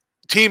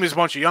team is a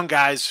bunch of young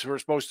guys who are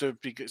supposed to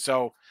be good.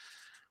 So.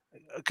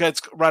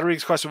 It's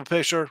Rodriguez questionable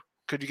pitcher.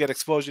 Could you get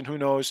explosion? Who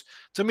knows?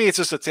 To me, it's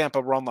just a Tampa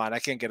run line. I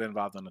can't get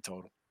involved in the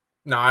total.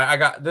 No, I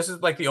got this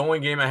is like the only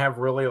game I have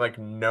really like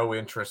no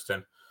interest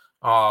in.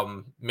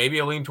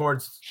 Maybe I lean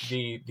towards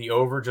the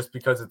over just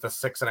because it's a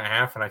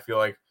 6.5, and I feel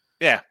like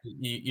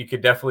you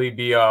could definitely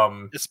be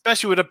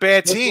especially with a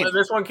bad team.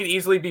 This one could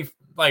easily be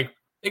like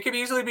it could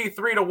easily be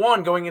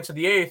 3-1 going into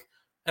the 8th,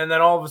 and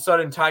then all of a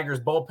sudden Tigers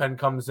bullpen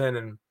comes in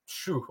and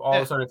all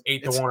of a sudden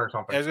it's 8-1 or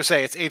something. I was gonna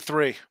say it's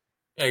 8-3.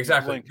 Yeah,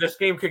 exactly. This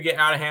game could get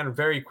out of hand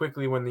very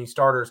quickly when the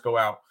starters go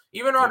out.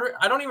 Even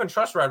I don't even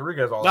trust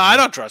Rodriguez. I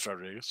don't trust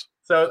Rodriguez.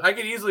 So I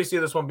could easily see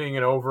this one being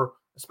an over,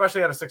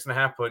 especially at a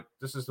 6.5. But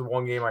this is the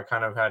one game I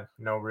kind of had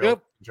no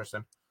real interest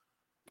in.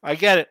 I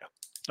get it.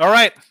 All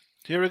right,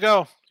 here we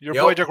go. Your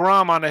boy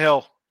DeGrom on the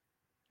hill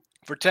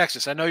for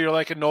Texas. I know you're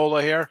liking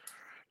Nola here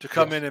to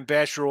come in and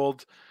bash your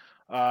old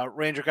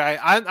Ranger guy.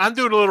 I'm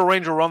doing a little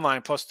Ranger run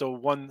line plus the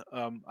one.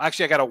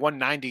 Actually, I got a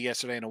 190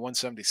 yesterday and a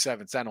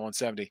 177. It's down to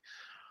 170.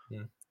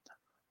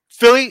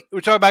 Philly,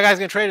 we're talking about guys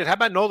getting traded. How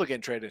about Nola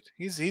getting traded?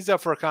 He's up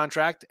for a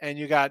contract, and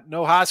you got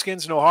no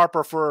Hoskins, no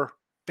Harper for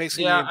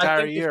basically the entire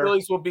I think year. The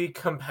Phillies will be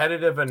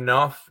competitive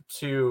enough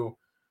to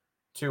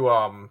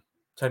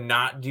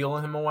not deal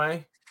him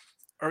away.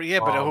 Or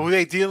but who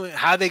they dealing?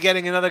 How are they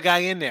getting another guy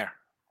in there?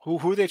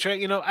 Who they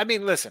trade? I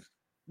mean, listen,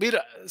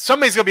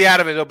 somebody's gonna be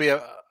out of it. It'll be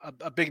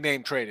a big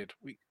name traded.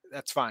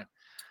 That's fine.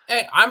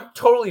 Hey, I'm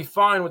totally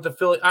fine with the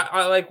Philly.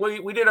 I like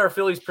we did our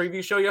Phillies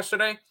preview show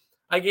yesterday.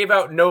 I gave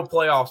out no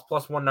playoffs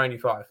plus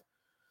 195.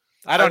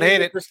 I don't hate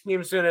it. This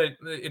team's gonna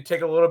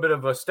take a little bit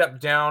of a step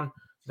down.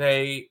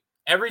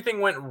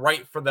 Everything went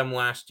right for them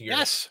last year.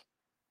 Yes.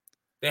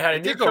 They had a It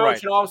new did go coach,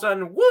 right. and all of a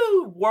sudden,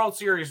 woo, World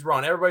Series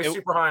run. Everybody's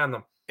super high on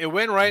them. It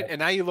went right, and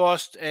now you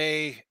lost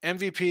a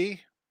MVP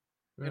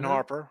in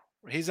Harper.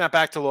 He's not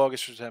back till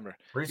August or September.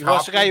 You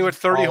lost a guy who had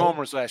 30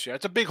 homers last year.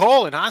 That's a big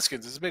hole in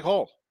Hoskins. It's a big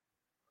hole.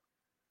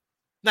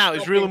 Now,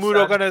 is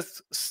Realmuto going to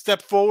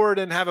step forward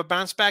and have a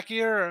bounce back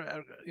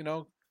year? You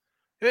know,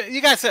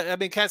 you guys. I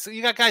mean,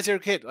 you got guys here,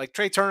 kid like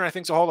Trey Turner. I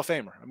think is a Hall of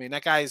Famer. I mean,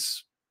 that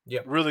guy's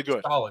really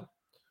good, solid.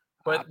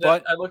 But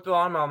I looked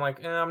at him. I'm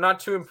like, I'm not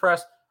too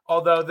impressed.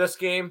 Although this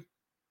game,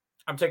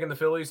 I'm taking the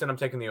Phillies and I'm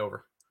taking the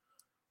over.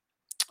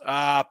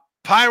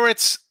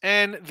 Pirates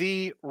and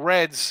the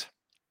Reds.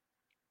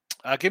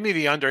 Give me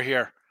the under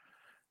here.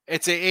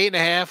 It's a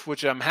 8.5,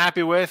 which I'm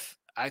happy with.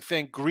 I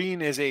think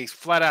Green is a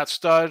flat out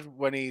stud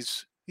when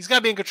he's got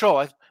to be in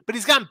control, but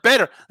he's gotten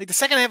better. Like the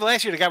second half of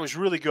last year, the guy was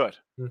really good.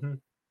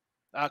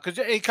 Because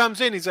he comes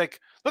in, he's like,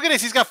 look at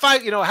this. He's got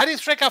 5. You know, how do you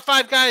strike out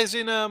 5 guys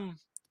in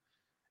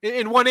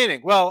 1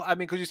 inning? Well, I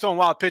mean, because he's throwing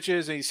wild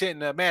pitches and he's hitting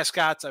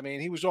mascots. I mean,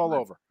 he was all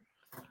over.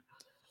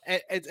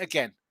 And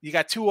again, you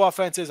got 2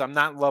 offenses I'm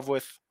not in love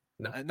with.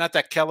 No. Not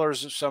that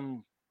Keller's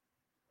some,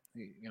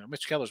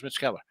 Mitch Keller's Mitch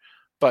Keller.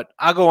 But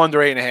I'll go under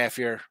 8.5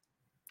 here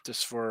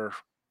just for,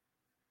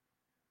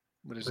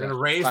 what is that? We're going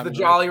to raise the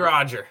Jolly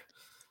Roger.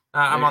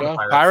 I'm on the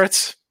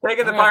Pirates.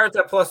 Taking the Pirates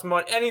at plus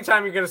money.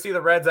 Anytime you're going to see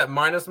the Reds at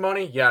minus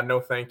money, no,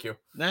 thank you.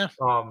 Nah.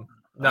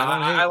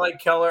 I like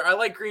Keller. I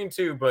like Green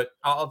too, but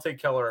I'll take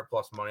Keller at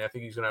plus money. I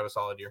think he's going to have a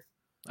solid year.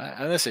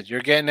 Listen,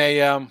 you're getting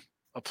a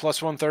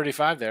plus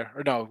 135 there.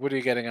 Or no, what are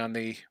you getting on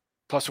the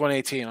plus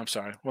 118? I'm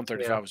sorry.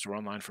 135 was the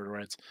run line for the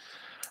Reds.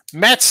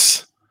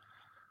 Mets,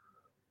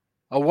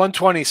 a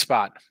 120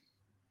 spot.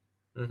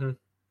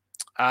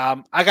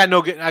 I got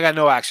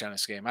no action on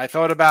this game. I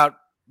thought about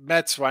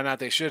Mets, why not?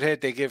 They should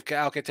hit. They give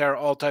Alcantara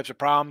all types of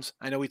problems.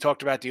 I know we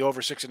talked about the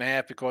over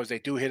 6.5 because they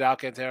do hit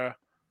Alcantara.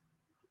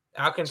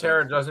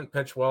 Alcantara doesn't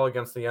pitch well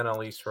against the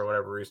NL East for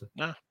whatever reason.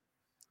 No.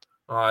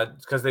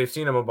 It's because they've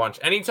seen him a bunch.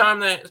 Anytime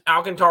that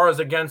Alcantara is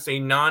against a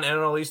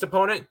non-NL East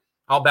opponent,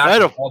 I'll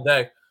back him all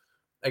day.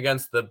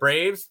 Against the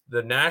Braves,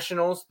 the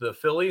Nationals, the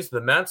Phillies,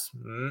 the Mets.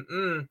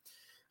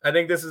 I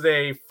think this is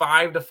a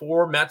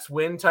 5-4 Mets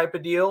win type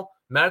of deal.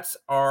 Mets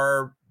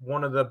are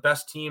one of the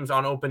best teams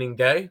on opening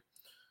day.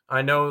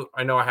 I know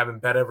I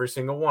haven't bet every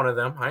single one of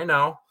them. I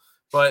know.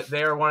 But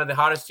they are one of the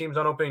hottest teams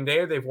on opening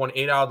day. They've won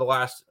 7 out of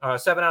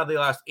the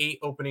last 8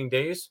 opening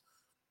days.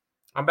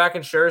 I'm back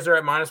in Scherzer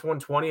at minus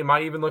 120. I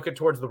might even look it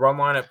towards the run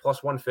line at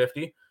plus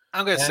 150.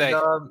 I'm going to say.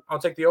 I'll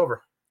take the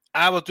over.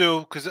 I will do,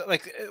 because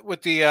like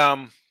with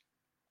the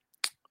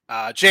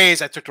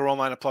Jays, I took the run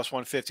line at plus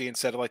 150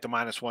 instead of like the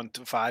minus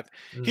 125.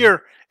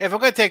 Here, if I'm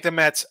going to take the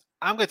Mets,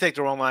 I'm going to take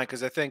the run line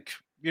because I think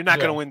you're not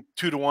going to win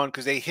 2-1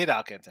 because they hit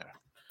Alcantara.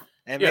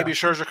 And maybe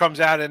Scherzer comes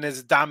out and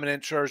is a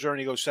dominant Scherzer and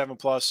he goes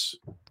 7+.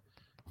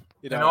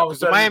 You know, all of a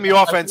sudden, the Miami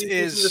offense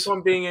is this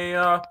one being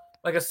a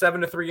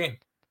 7-3 game.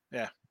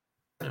 Yeah,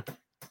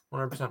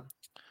 100%.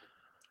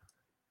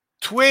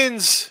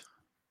 Twins,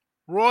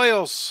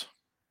 Royals.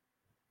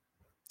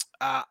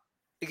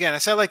 Again, I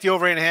said like the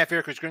over 8.5 here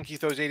because Greinke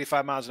throws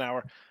 85 miles an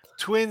hour.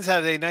 Twins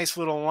have a nice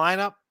little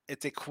lineup.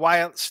 It's a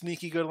quiet,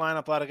 sneaky, good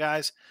lineup. A lot of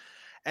guys.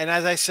 And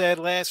as I said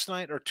last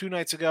night or 2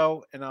 nights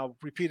ago, and I'll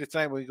repeat it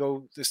tonight when we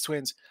go this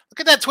Twins. Look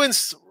at that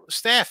Twins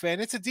staff,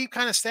 man. It's a deep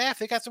kind of staff.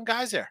 They got some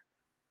guys there.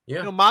 Yeah.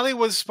 You know, Molly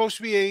was supposed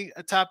to be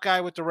a top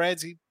guy with the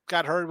Reds. He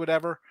got hurt,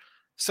 whatever.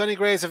 Sonny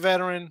Gray's a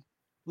veteran.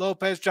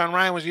 Lopez, John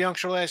Ryan was a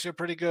youngster last year,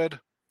 pretty good.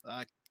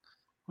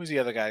 Who's the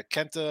other guy?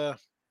 Kenta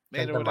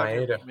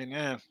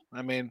Maeda.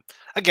 I mean,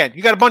 again,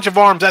 you got a bunch of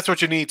arms. That's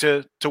what you need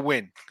to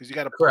win because you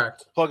got to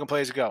plug and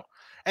play as you go.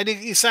 And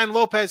he signed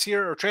Lopez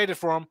here or traded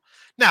for him.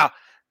 Now,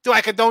 do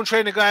I condone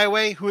trading a guy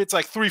away who hits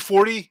like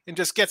 340 and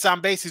just gets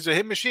on base? He's a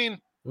hit machine.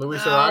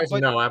 Luis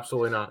Ariz? No,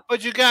 absolutely not.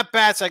 But you got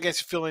bats, I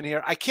guess, you fill in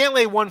here. I can't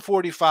lay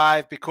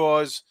 145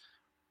 because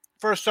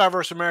first star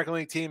versus American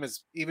League team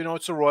is, even though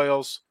it's the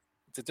Royals,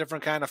 it's a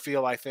different kind of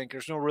feel, I think.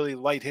 There's no really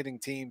light hitting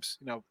teams.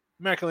 You know,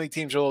 American League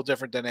teams are a little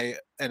different than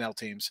NL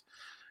teams.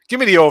 Give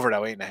me the over,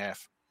 though,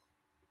 8.5.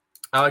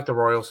 I like the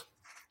Royals.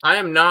 I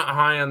am not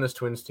high on this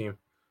Twins team.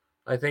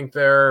 I think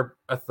they're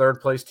a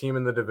third place team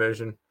in the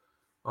division.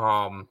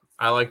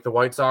 I like the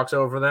White Sox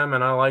over them,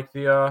 and I like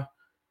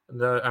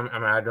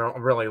I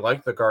don't really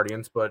like the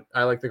Guardians, but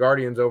I like the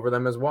Guardians over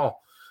them as well.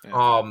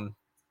 Yeah.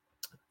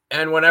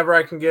 And whenever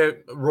I can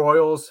get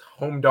Royals,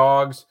 home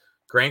dogs,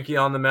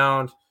 Greinke on the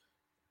mound,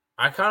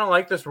 I kind of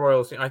like this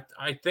Royals team.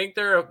 I think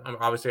they're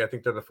obviously I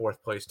think they're the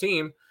 4th place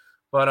team,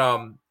 but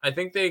I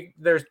think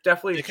there's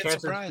definitely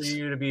chances for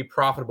you to be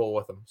profitable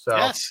with them. So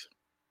yes,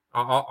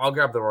 I'll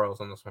grab the Royals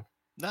on this one.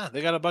 No,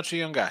 they got a bunch of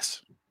young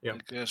guys. Yeah,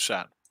 get a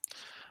shot.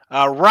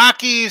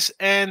 Rockies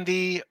and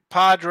the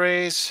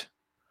Padres.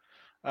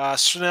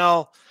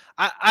 Snell,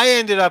 I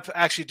ended up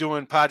actually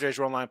doing Padres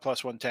run line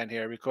plus 110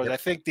 here because I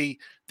think they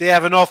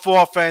have enough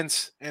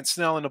offense and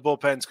Snell in the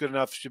bullpen's good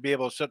enough to be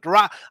able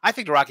to. I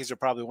think the Rockies are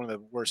probably one of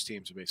the worst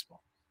teams in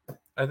baseball.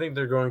 I think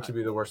they're going to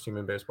be the worst team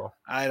in baseball.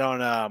 I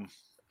don't.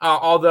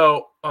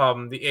 Although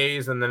the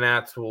A's and the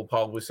Nats will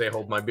probably say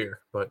hold my beer,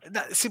 but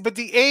but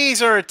the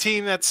A's are a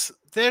team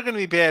they're going to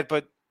be bad,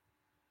 but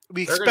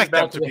we expect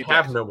them to be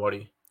bad. Have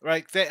nobody,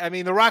 right?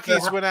 The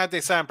Rockies went out,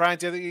 they signed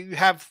Bryant.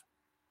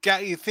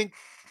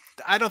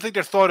 I don't think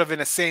they're thought of in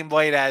the same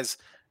light as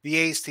the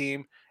A's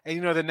team,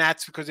 and the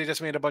Nats because they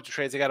just made a bunch of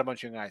trades. They got a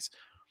bunch of young guys.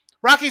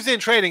 Rockies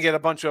didn't trade and get a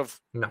bunch of.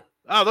 No.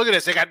 Oh, look at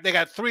this! They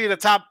got 3 of the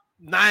top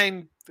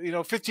 9,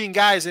 15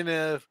 guys in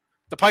the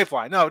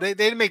pipeline. No, they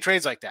didn't make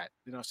trades like that.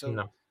 So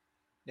no.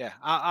 Yeah,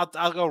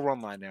 I'll go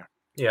run line there.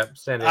 Yeah,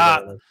 San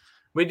Diego.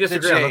 We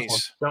disagree on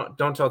this one.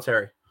 Don't tell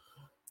Terry.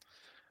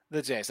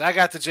 The Jays. I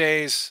got the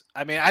Jays.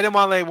 I didn't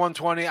want to lay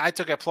 120. I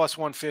took a plus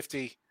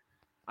 150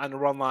 on the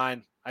run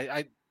line.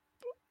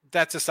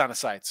 That's just on the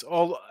sites.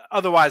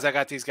 Otherwise, I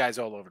got these guys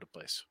all over the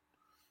place.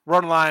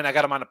 Run line, I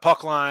got them on the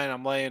puck line.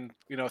 I'm laying,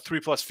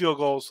 3+ field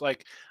goals.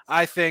 Like,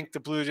 I think the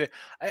Blue Jays,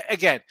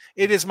 again,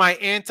 it is my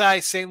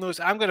anti-St. Louis.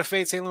 I'm going to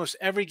fade St. Louis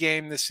every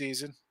game this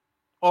season,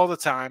 all the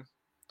time.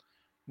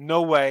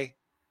 No way.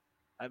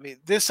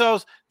 This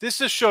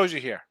just shows you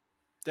here.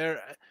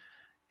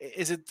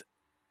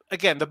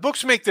 Again, the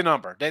books make the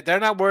number. They're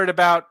not worried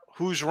about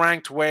who's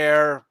ranked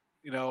where.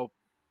 The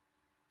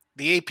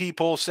AP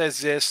poll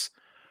says this.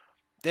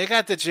 They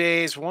got the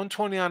Jays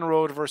 120 on the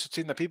road versus a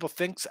team that people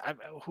think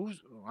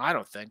I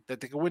don't think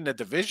that they can win the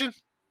division.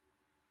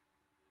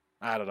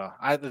 I don't know.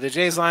 The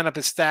Jays lineup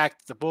is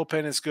stacked. The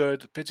bullpen is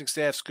good. The pitching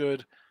staff's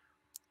good.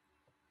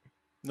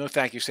 No,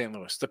 thank you, St.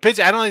 Louis.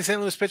 I don't think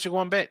St. Louis pitching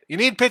one bit. You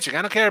need pitching.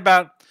 I don't care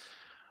about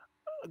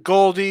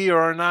Goldie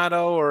or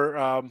Arnado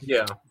or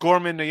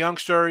Gorman, the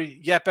youngster,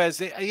 Yepes.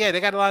 They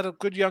got a lot of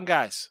good young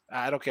guys.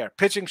 I don't care.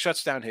 Pitching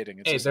shuts down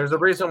hitting. There's a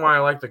reason why I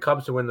like the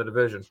Cubs to win the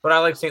division, but I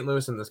like St.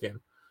 Louis in this game.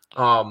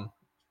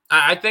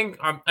 I think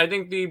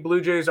the Blue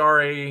Jays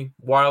are a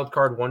wild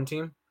card 1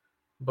 team,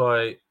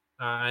 but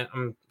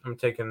I'm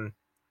taking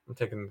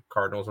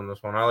Cardinals on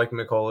this one. I like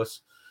McCullers.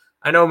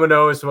 I know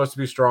Mano is supposed to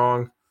be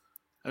strong.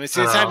 It's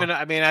not even.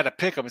 I had to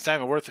pick them. It's not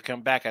even worth to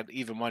come back at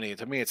even money.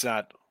 To me, it's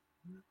not.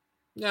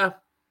 Yeah.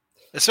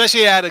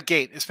 Especially out of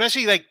gate,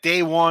 especially like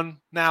day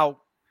one. Now,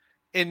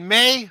 in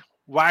May,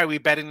 why are we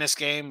betting this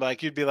game?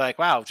 Like you'd be like,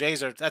 wow,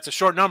 that's a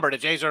short number. The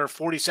Jays are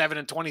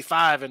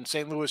 47-25 and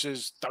St. Louis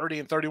is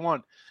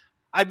 30-31.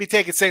 I'd be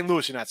taking St.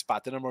 Louis in that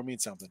spot. The number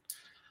means something.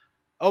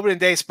 Opening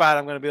day spot,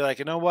 I'm going to be like,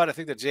 you know what? I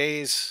think the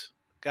Jays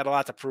got a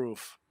lot to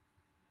prove.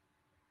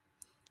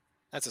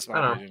 That's a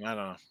smart vision. I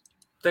don't know.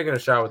 Taking a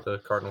shot with the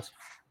Cardinals.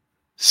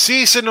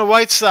 Cease and the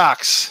White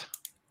Sox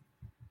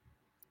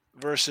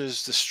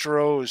versus the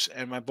Stros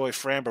and my boy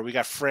Framber. We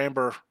got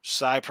Framber,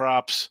 side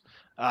props.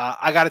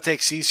 I got to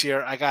take Cease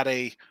here. I got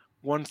a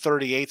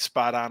 138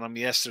 spot on him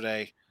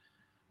yesterday.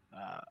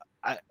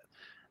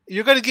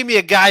 You're going to give me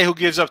a guy who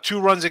gives up 2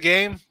 runs a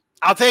game?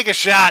 I'll take a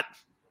shot.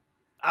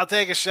 I like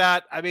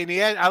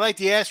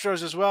the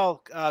Astros as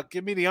well.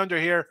 Give me the under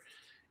here.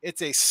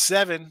 It's a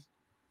 7.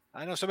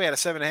 I know somebody had a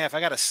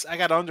 7.5. I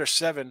got under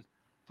 7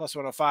 plus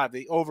 105.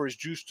 The over is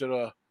juiced to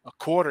a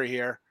quarter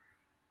here.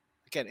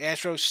 Again,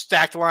 Astros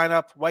stacked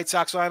lineup, White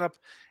Sox lineup.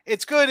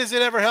 It's good. Is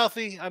it ever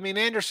healthy?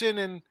 Anderson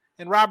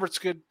and Roberts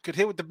could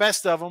hit with the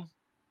best of them.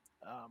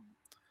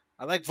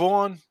 I like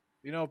Vaughn.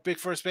 Big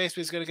first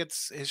baseman. He's going to get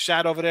his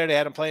shot over there. They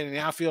had him playing in the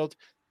outfield.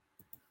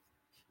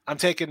 I'm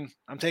taking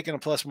a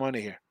plus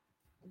money here.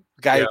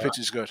 Guy who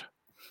pitches good.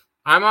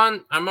 I'm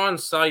on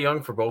Cy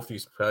Young for both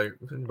these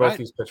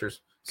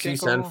pitchers,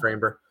 Cease and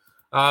Framber.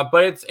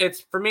 But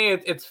it's for me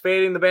it's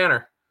fading the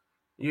banner.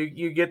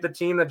 You get the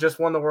team that just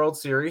won the World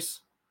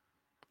Series,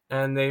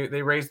 and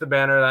they raised the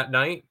banner that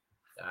night.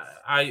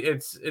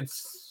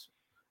 It's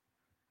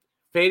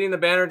fading the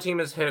banner. Team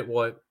has hit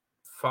what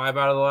 4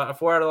 out of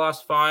the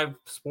last 5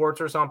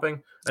 sports or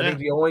something. I think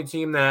the only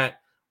team that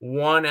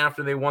won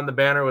after they won the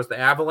banner was the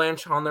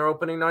Avalanche on their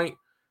opening night.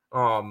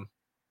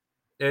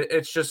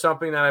 It's just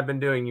something that I've been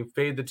doing. You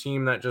fade the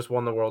team that just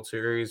won the World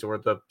Series or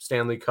the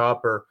Stanley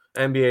Cup or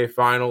NBA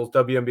Finals,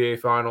 WNBA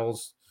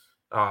Finals,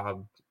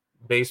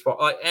 baseball,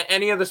 like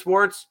any of the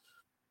sports.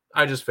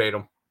 I just fade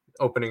them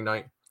opening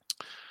night.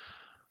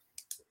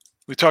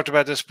 We talked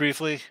about this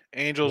briefly.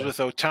 Angels with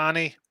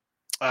Ohtani.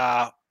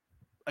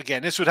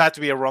 Again, this would have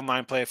to be a run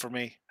line play for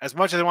me. As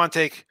much as I want to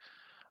take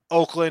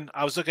Oakland,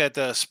 I was looking at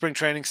the spring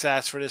training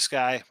stats for this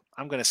guy.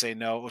 I'm going to say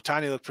no.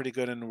 Ohtani looked pretty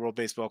good in the World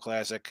Baseball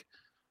Classic.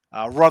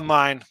 Run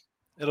line.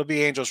 It'll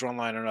be Angels run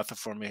line or nothing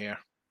for me here.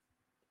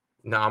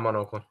 No, I'm on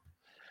Oakland.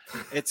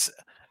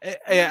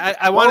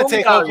 I want to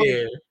take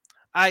Oakland.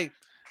 I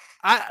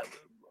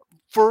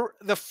for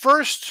the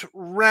first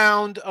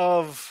round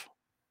of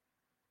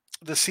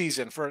the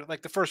season, for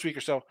like the first week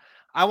or so,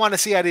 I want to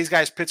see how these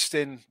guys pitched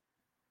in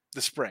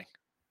the spring.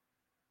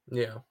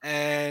 Yeah.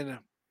 And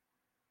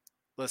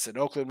listen,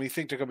 Oakland, we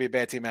think they're going to be a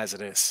bad team as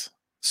it is.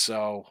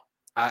 So,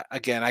 I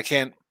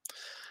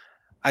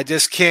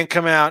just can't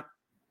come out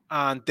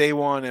on day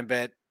one and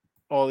bet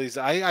all these.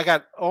 I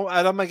got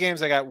out of my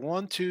games. I got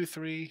 1, 2,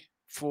 3,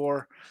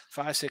 4,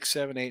 5, 6,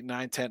 7, 8,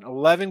 9, 10,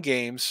 11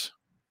 games.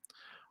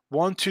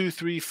 1, 2,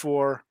 3,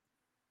 4,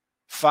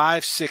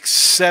 5, 6,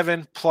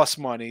 7 plus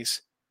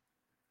monies.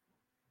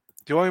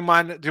 The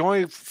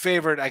only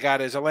favorite I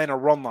got is Atlanta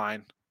run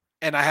line,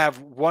 and I have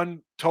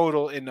one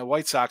total in the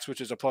White Sox,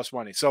 which is a plus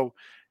money. So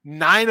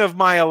 9 of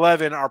my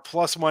 11 are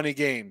plus money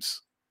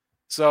games.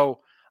 So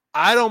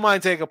I don't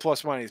mind taking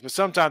plus monies, but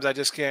sometimes I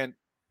just can't.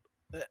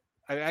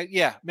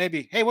 Yeah,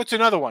 maybe. Hey, what's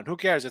another one? Who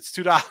cares? It's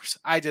 $2.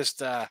 I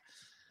just, I'm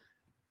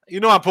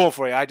pulling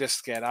for you. I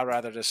just can't. I'd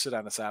rather just sit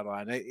on the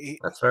sideline.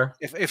 That's fair.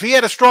 If he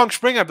had a strong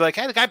spring, I'd be like,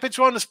 hey, the guy pitched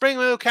well in the spring,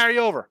 he'll carry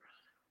over.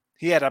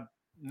 He had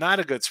not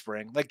a good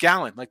spring, like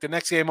Gallen, like the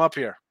next game up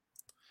here.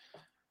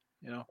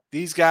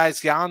 These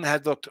guys, Gallen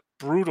had looked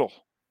brutal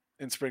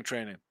in spring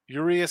training.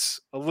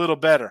 Urias, a little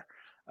better.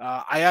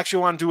 I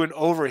actually want to do an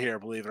over here,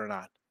 believe it or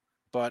not.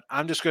 But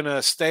I'm just going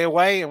to stay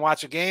away and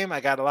watch a game.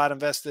 I got a lot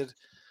invested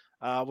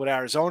with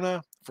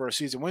Arizona for a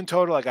season win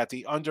total. I got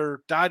the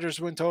under Dodgers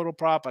win total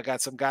prop. I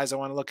got some guys I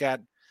want to look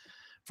at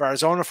for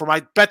Arizona for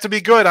my bet to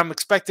be good. I'm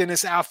expecting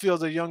this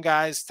outfield of young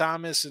guys,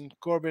 Thomas and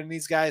Corbin and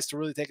these guys, to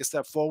really take a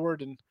step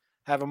forward and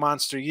have a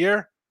monster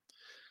year.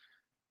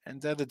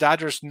 And the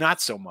Dodgers,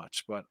 not so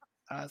much. But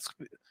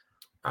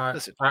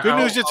listen, good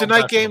news. It's a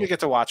night game. You get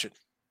to watch it.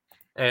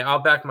 Hey, I'll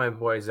back my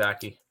boy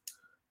Zachy.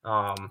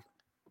 I'll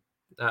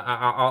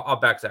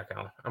back Zach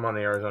Allen. I'm on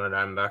the Arizona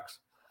Diamondbacks.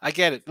 I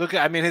get it. Look,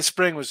 his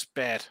spring was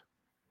bad.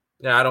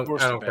 Yeah, I don't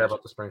care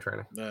about the spring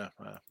training. Yeah,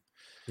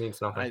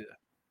 means nothing.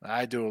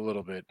 I do a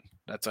little bit.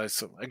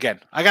 Again,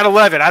 I got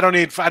 11. I don't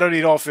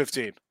need all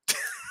 15. I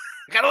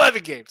got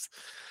 11 games.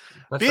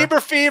 That's Bieber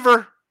fair.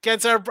 fever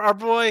against our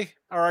boy,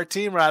 or our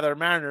team rather,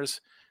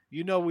 Mariners.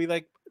 We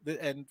like,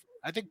 and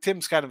I think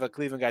Tim's kind of a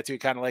Cleveland guy too. He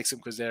kind of likes them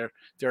because they're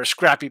a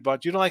scrappy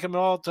bunch. You don't like them at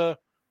all.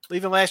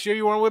 Even last year,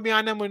 you weren't with me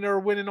on them when they were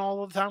winning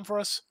all the time for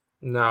us.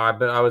 No,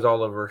 I was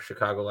all over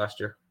Chicago last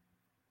year.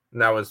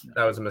 And that was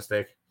a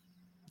mistake.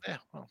 Yeah,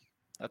 well,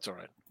 that's all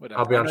right. Whatever.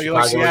 I'll be on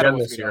Chicago again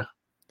this year.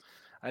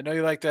 I know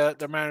you like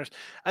the Mariners.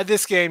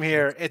 This game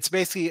here, it's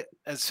basically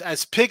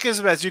as pick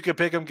as you can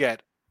pick them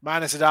get.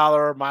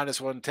 -$1,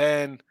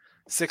 -110,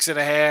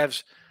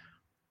 6.5.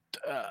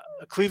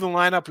 Cleveland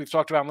lineup, we've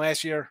talked about them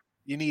last year.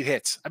 You need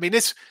hits.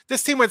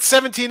 This team went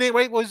 17.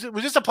 Wait, was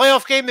this a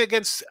playoff game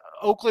against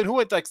Oakland? Who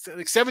went like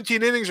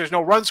 17 innings? There's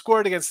no run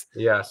scored against.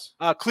 Yes.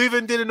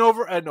 Cleveland did an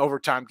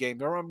overtime game.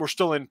 We're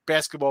still in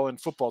basketball and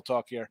football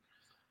talk here.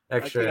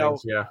 Extra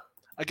innings, yeah.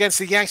 Against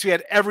the Yanks, we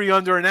had every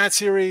under in that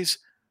series.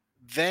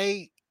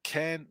 They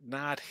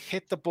cannot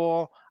hit the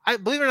ball. I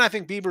believe it or not, I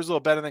think Bieber's a little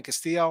better than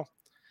Castillo.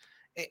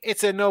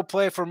 It's a no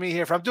play for me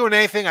here. If I'm doing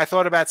anything, I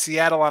thought about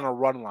Seattle on a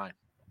run line.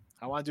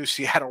 I want to do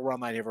Seattle run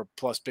line here for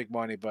plus big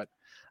money, but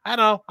I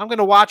don't know. I'm going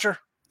to watch her.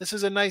 This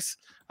is a nice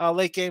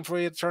late game for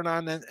you to turn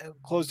on and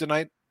close the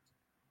night.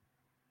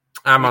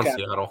 I'm on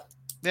Seattle.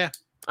 Yeah.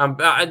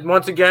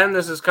 Once again,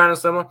 this is kind of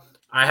similar.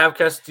 I have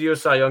Castillo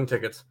Cy Young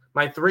tickets.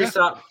 I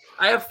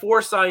have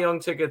 4 Cy Young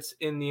tickets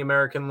in the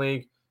American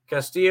League.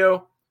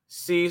 Castillo,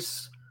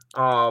 Cease,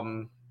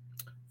 Framber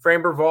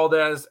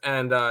Valdez,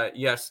 and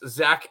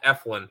Zach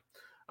Eflin.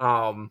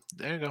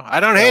 There you go. I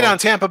don't hate on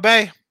Tampa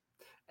Bay.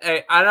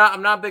 Hey,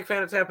 I'm not a big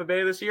fan of Tampa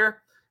Bay this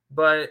year,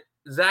 but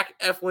Zach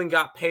Eflin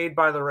got paid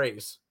by the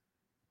Rays.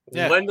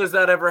 Yeah. When does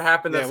that ever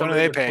happen that somebody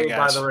gets paid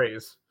by the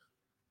Rays?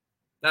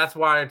 That's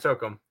why I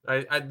took them.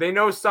 They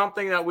know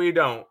something that we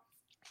don't.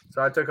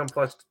 So I took them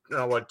plus,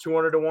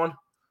 200 to 1?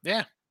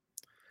 Yeah.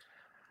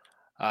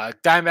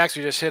 Diamondbacks,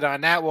 we just hit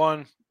on that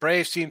one.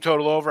 Braves team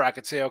total over. I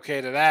could say okay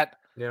to that.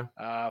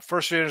 Yeah.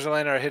 First years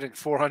Atlanta are hitting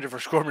 400 for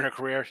scoring in a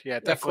career. Yeah,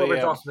 definitely.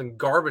 Corbin's also been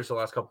garbage the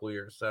last couple of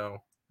years. So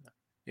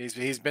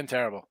he's been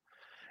terrible.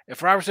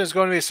 If Robertson is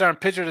going to be a starting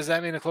pitcher, does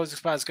that mean the closing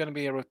spot is going to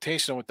be a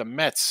rotation with the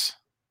Mets?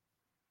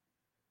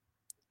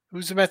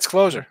 Who's the Mets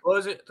closer?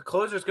 The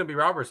closer is going to be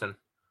Robertson.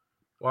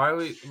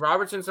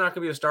 Robertson's not going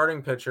to be a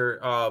starting pitcher.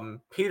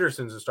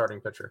 Peterson's a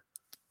starting pitcher.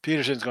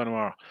 Peterson's going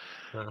tomorrow.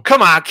 Yeah.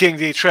 Come on, King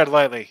D, tread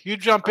lightly. You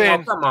jump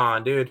in. Come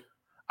on, dude.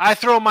 I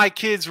throw my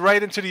kids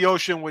right into the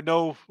ocean with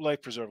no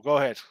life preserve. Go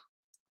ahead.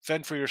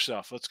 Fend for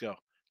yourself. Let's go.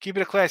 Keep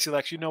it a classy,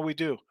 Lex. You know we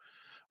do.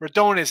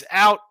 Rodon is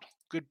out.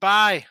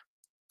 Goodbye.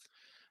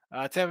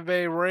 Tampa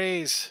Bay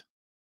Rays.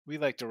 We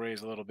like to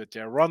raise a little bit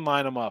there. Run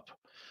line them up.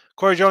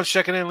 Corey Jones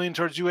checking in, leaning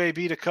towards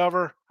UAB to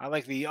cover. I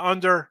like the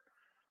under.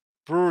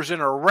 Brewers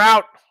in a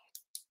rout.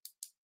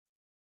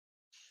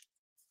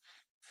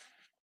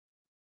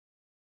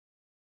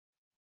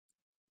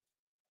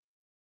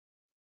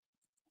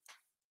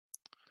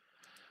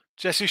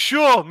 Jesse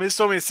Schul, Miz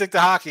told me to stick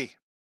to hockey.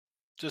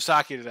 Just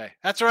hockey today.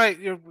 That's all right.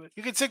 You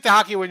can stick to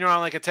hockey when you're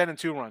on like a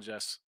 10-2 run,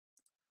 Jess.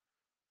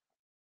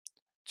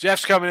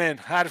 Jeff's coming in.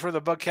 Hiding for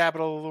the bug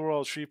capital of the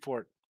world,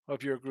 Shreveport.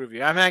 Hope you're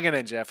groovy. I'm hanging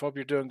in, Jeff. Hope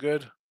you're doing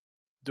good.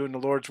 Doing the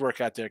Lord's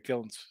work out there,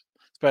 killing.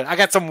 But I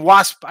got some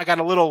wasp. I got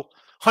a little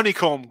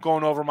honeycomb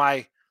going over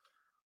my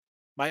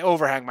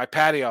overhang, my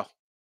patio.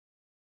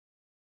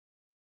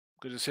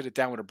 Could just hit it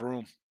down with a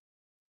broom.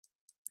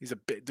 He's a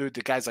big dude.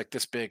 The guy's like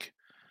this big.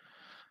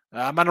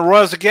 I'm on the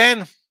Royals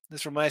again.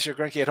 This from last year.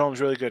 Greinke at home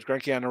is really good.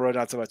 Greinke on the road,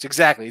 not so much.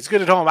 Exactly. He's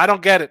good at home. I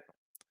don't get it.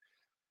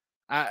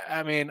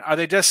 I mean, are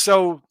they just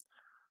so?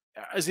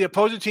 Is the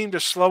opposing team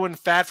just slow and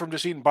fat from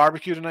just eating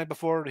barbecue the night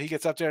before? He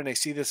gets up there and they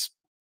see this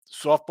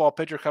softball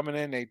pitcher coming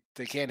in.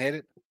 They can't hit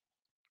it.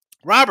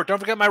 Robert, don't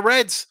forget my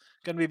Reds.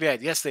 Going to be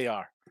bad. Yes, they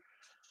are.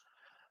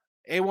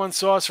 A1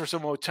 sauce for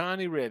some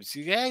Otani ribs.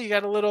 Yeah, you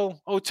got a little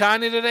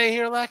Otani today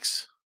here,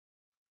 Lex?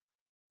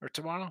 Or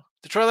tomorrow?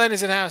 Detroit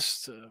Landers in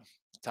house.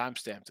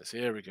 Timestamp this.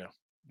 Here we go.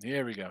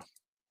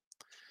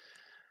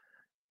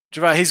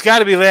 Javon, he's got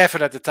to be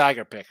laughing at the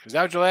Tiger pick. Is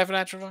that what you're laughing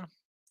at, Javon?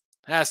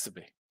 Has to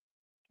be.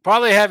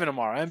 Probably heaven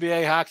tomorrow.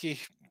 NBA, hockey,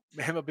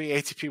 MLB,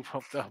 ATP.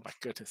 Oh, my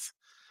goodness.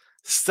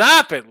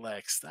 Stop it,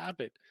 Lex. Stop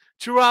it.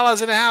 True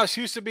Allies in the house.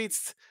 Houston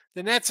beats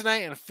the Nets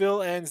tonight, and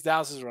Phil ends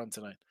Dallas's run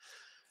tonight.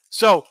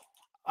 So,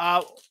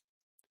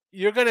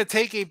 you're going to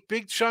take a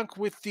big chunk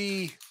with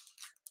the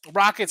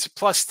Rockets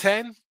plus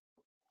 10.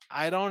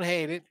 I don't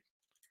hate it.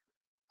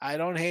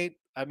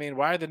 I mean,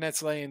 why are the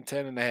Nets laying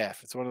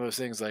 10.5? It's one of those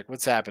things like,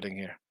 what's happening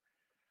here?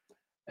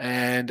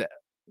 And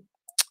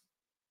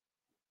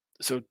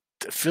so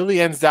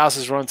Philly ends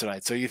Dallas's run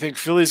tonight. So you think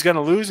Philly's going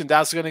to lose and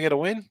Dallas is going to get a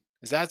win?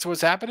 Is that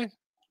what's happening?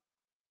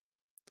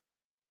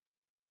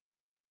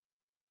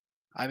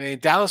 I mean,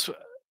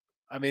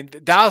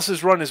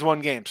 Dallas's run is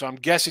one game. So I'm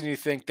guessing you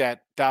think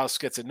that Dallas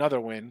gets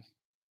another win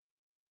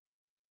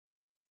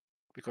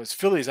because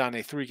Philly's on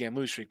a 3-game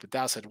lose streak, but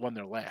Dallas had won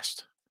their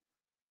last.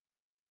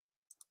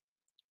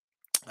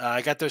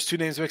 I got those two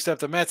names mixed up,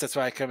 the Mets. That's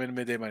why I come in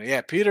midday money.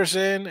 Yeah,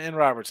 Peterson and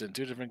Robertson,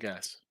 two different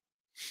guys.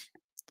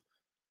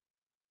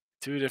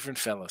 Two different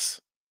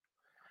fellas.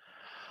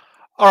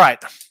 All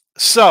right.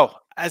 So,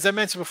 as I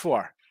mentioned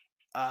before,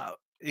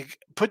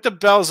 put the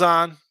bells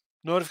on,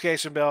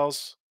 notification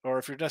bells, or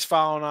if you're just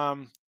following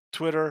on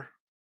Twitter,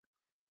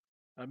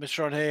 Mr.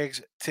 Sean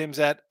Higgs, Tim's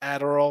at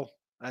Earl,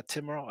 at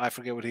Tim Earl. I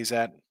forget what he's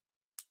at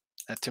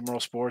Tim Earl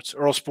Sports.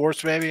 Earl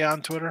Sports, maybe,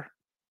 on Twitter.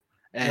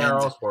 And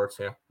Earl Sports,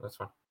 yeah, that's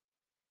fine.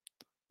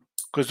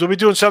 Because we'll be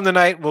doing something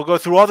tonight. We'll go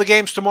through all the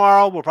games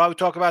tomorrow. We'll probably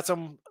talk about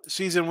some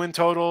season win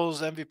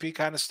totals, MVP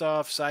kind of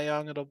stuff, Cy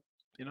Young. It'll,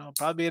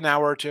 probably be an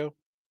hour or two.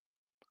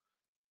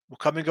 We'll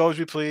come and go as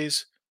we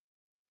please.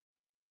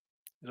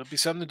 It'll be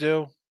something to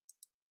do.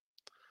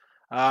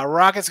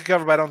 Rockets can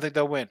cover, but I don't think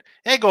they'll win.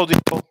 Hey, Gold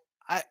Eagle.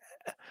 I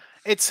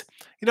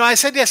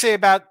said yesterday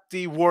about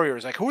the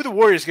Warriors. Like, who are the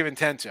Warriors giving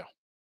 10 to?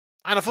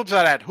 On the flip side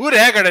of that, who the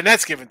heck are the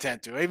Nets giving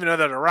 10 to, even though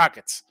they're the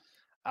Rockets?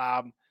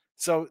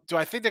 So do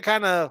I think they're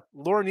kind of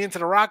luring you into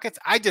the Rockets?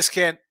 I just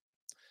can't.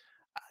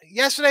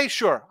 Yesterday,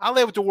 sure. I'll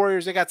lay with the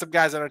Warriors. They got some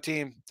guys on our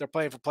team. They're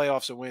playing for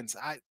playoffs and wins.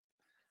 I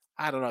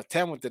don't know.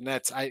 10 with the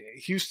Nets.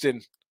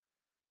 Houston.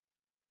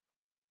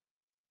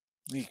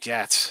 The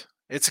Cats.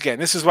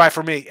 This is why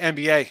for me,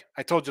 NBA,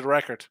 I told you the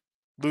record.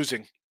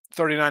 Losing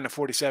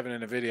 39-47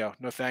 in a video.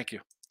 No, thank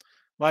you.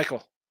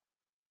 Michael.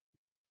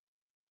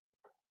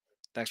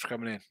 Thanks for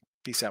coming in.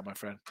 Peace out, my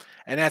friend.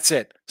 And that's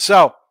it.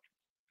 So,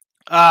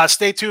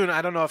 stay tuned.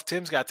 I don't know if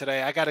Tim's got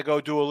today. I got to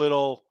go do a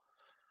little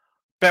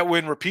bet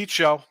win repeat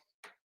show.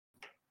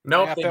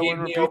 Nope, they gave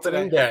me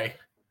opening day.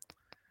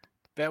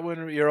 Bet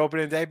win your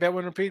opening day. Bet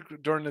win repeat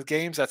during the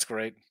games. That's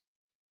great.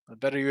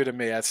 Better you than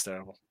me. That's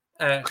terrible.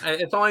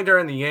 It's only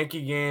during the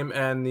Yankee game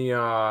and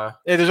the.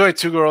 Yeah, there's only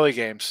two early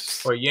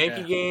games. Or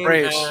Yankee game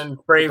and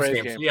Braves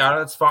game. Yeah,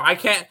 that's fine.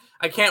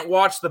 I can't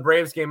watch the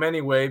Braves game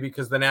anyway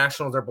because the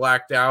Nationals are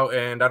blacked out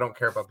and I don't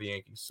care about the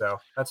Yankees, so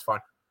that's fine.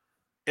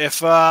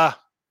 If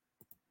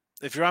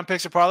you're on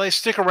Picks and Parlays,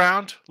 stick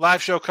around.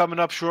 Live show coming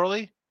up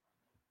shortly.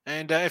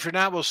 And if you're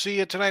not, we'll see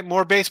you tonight.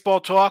 More baseball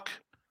talk.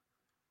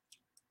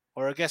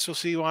 Or I guess we'll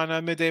see you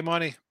on Midday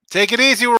Money. Take it easy.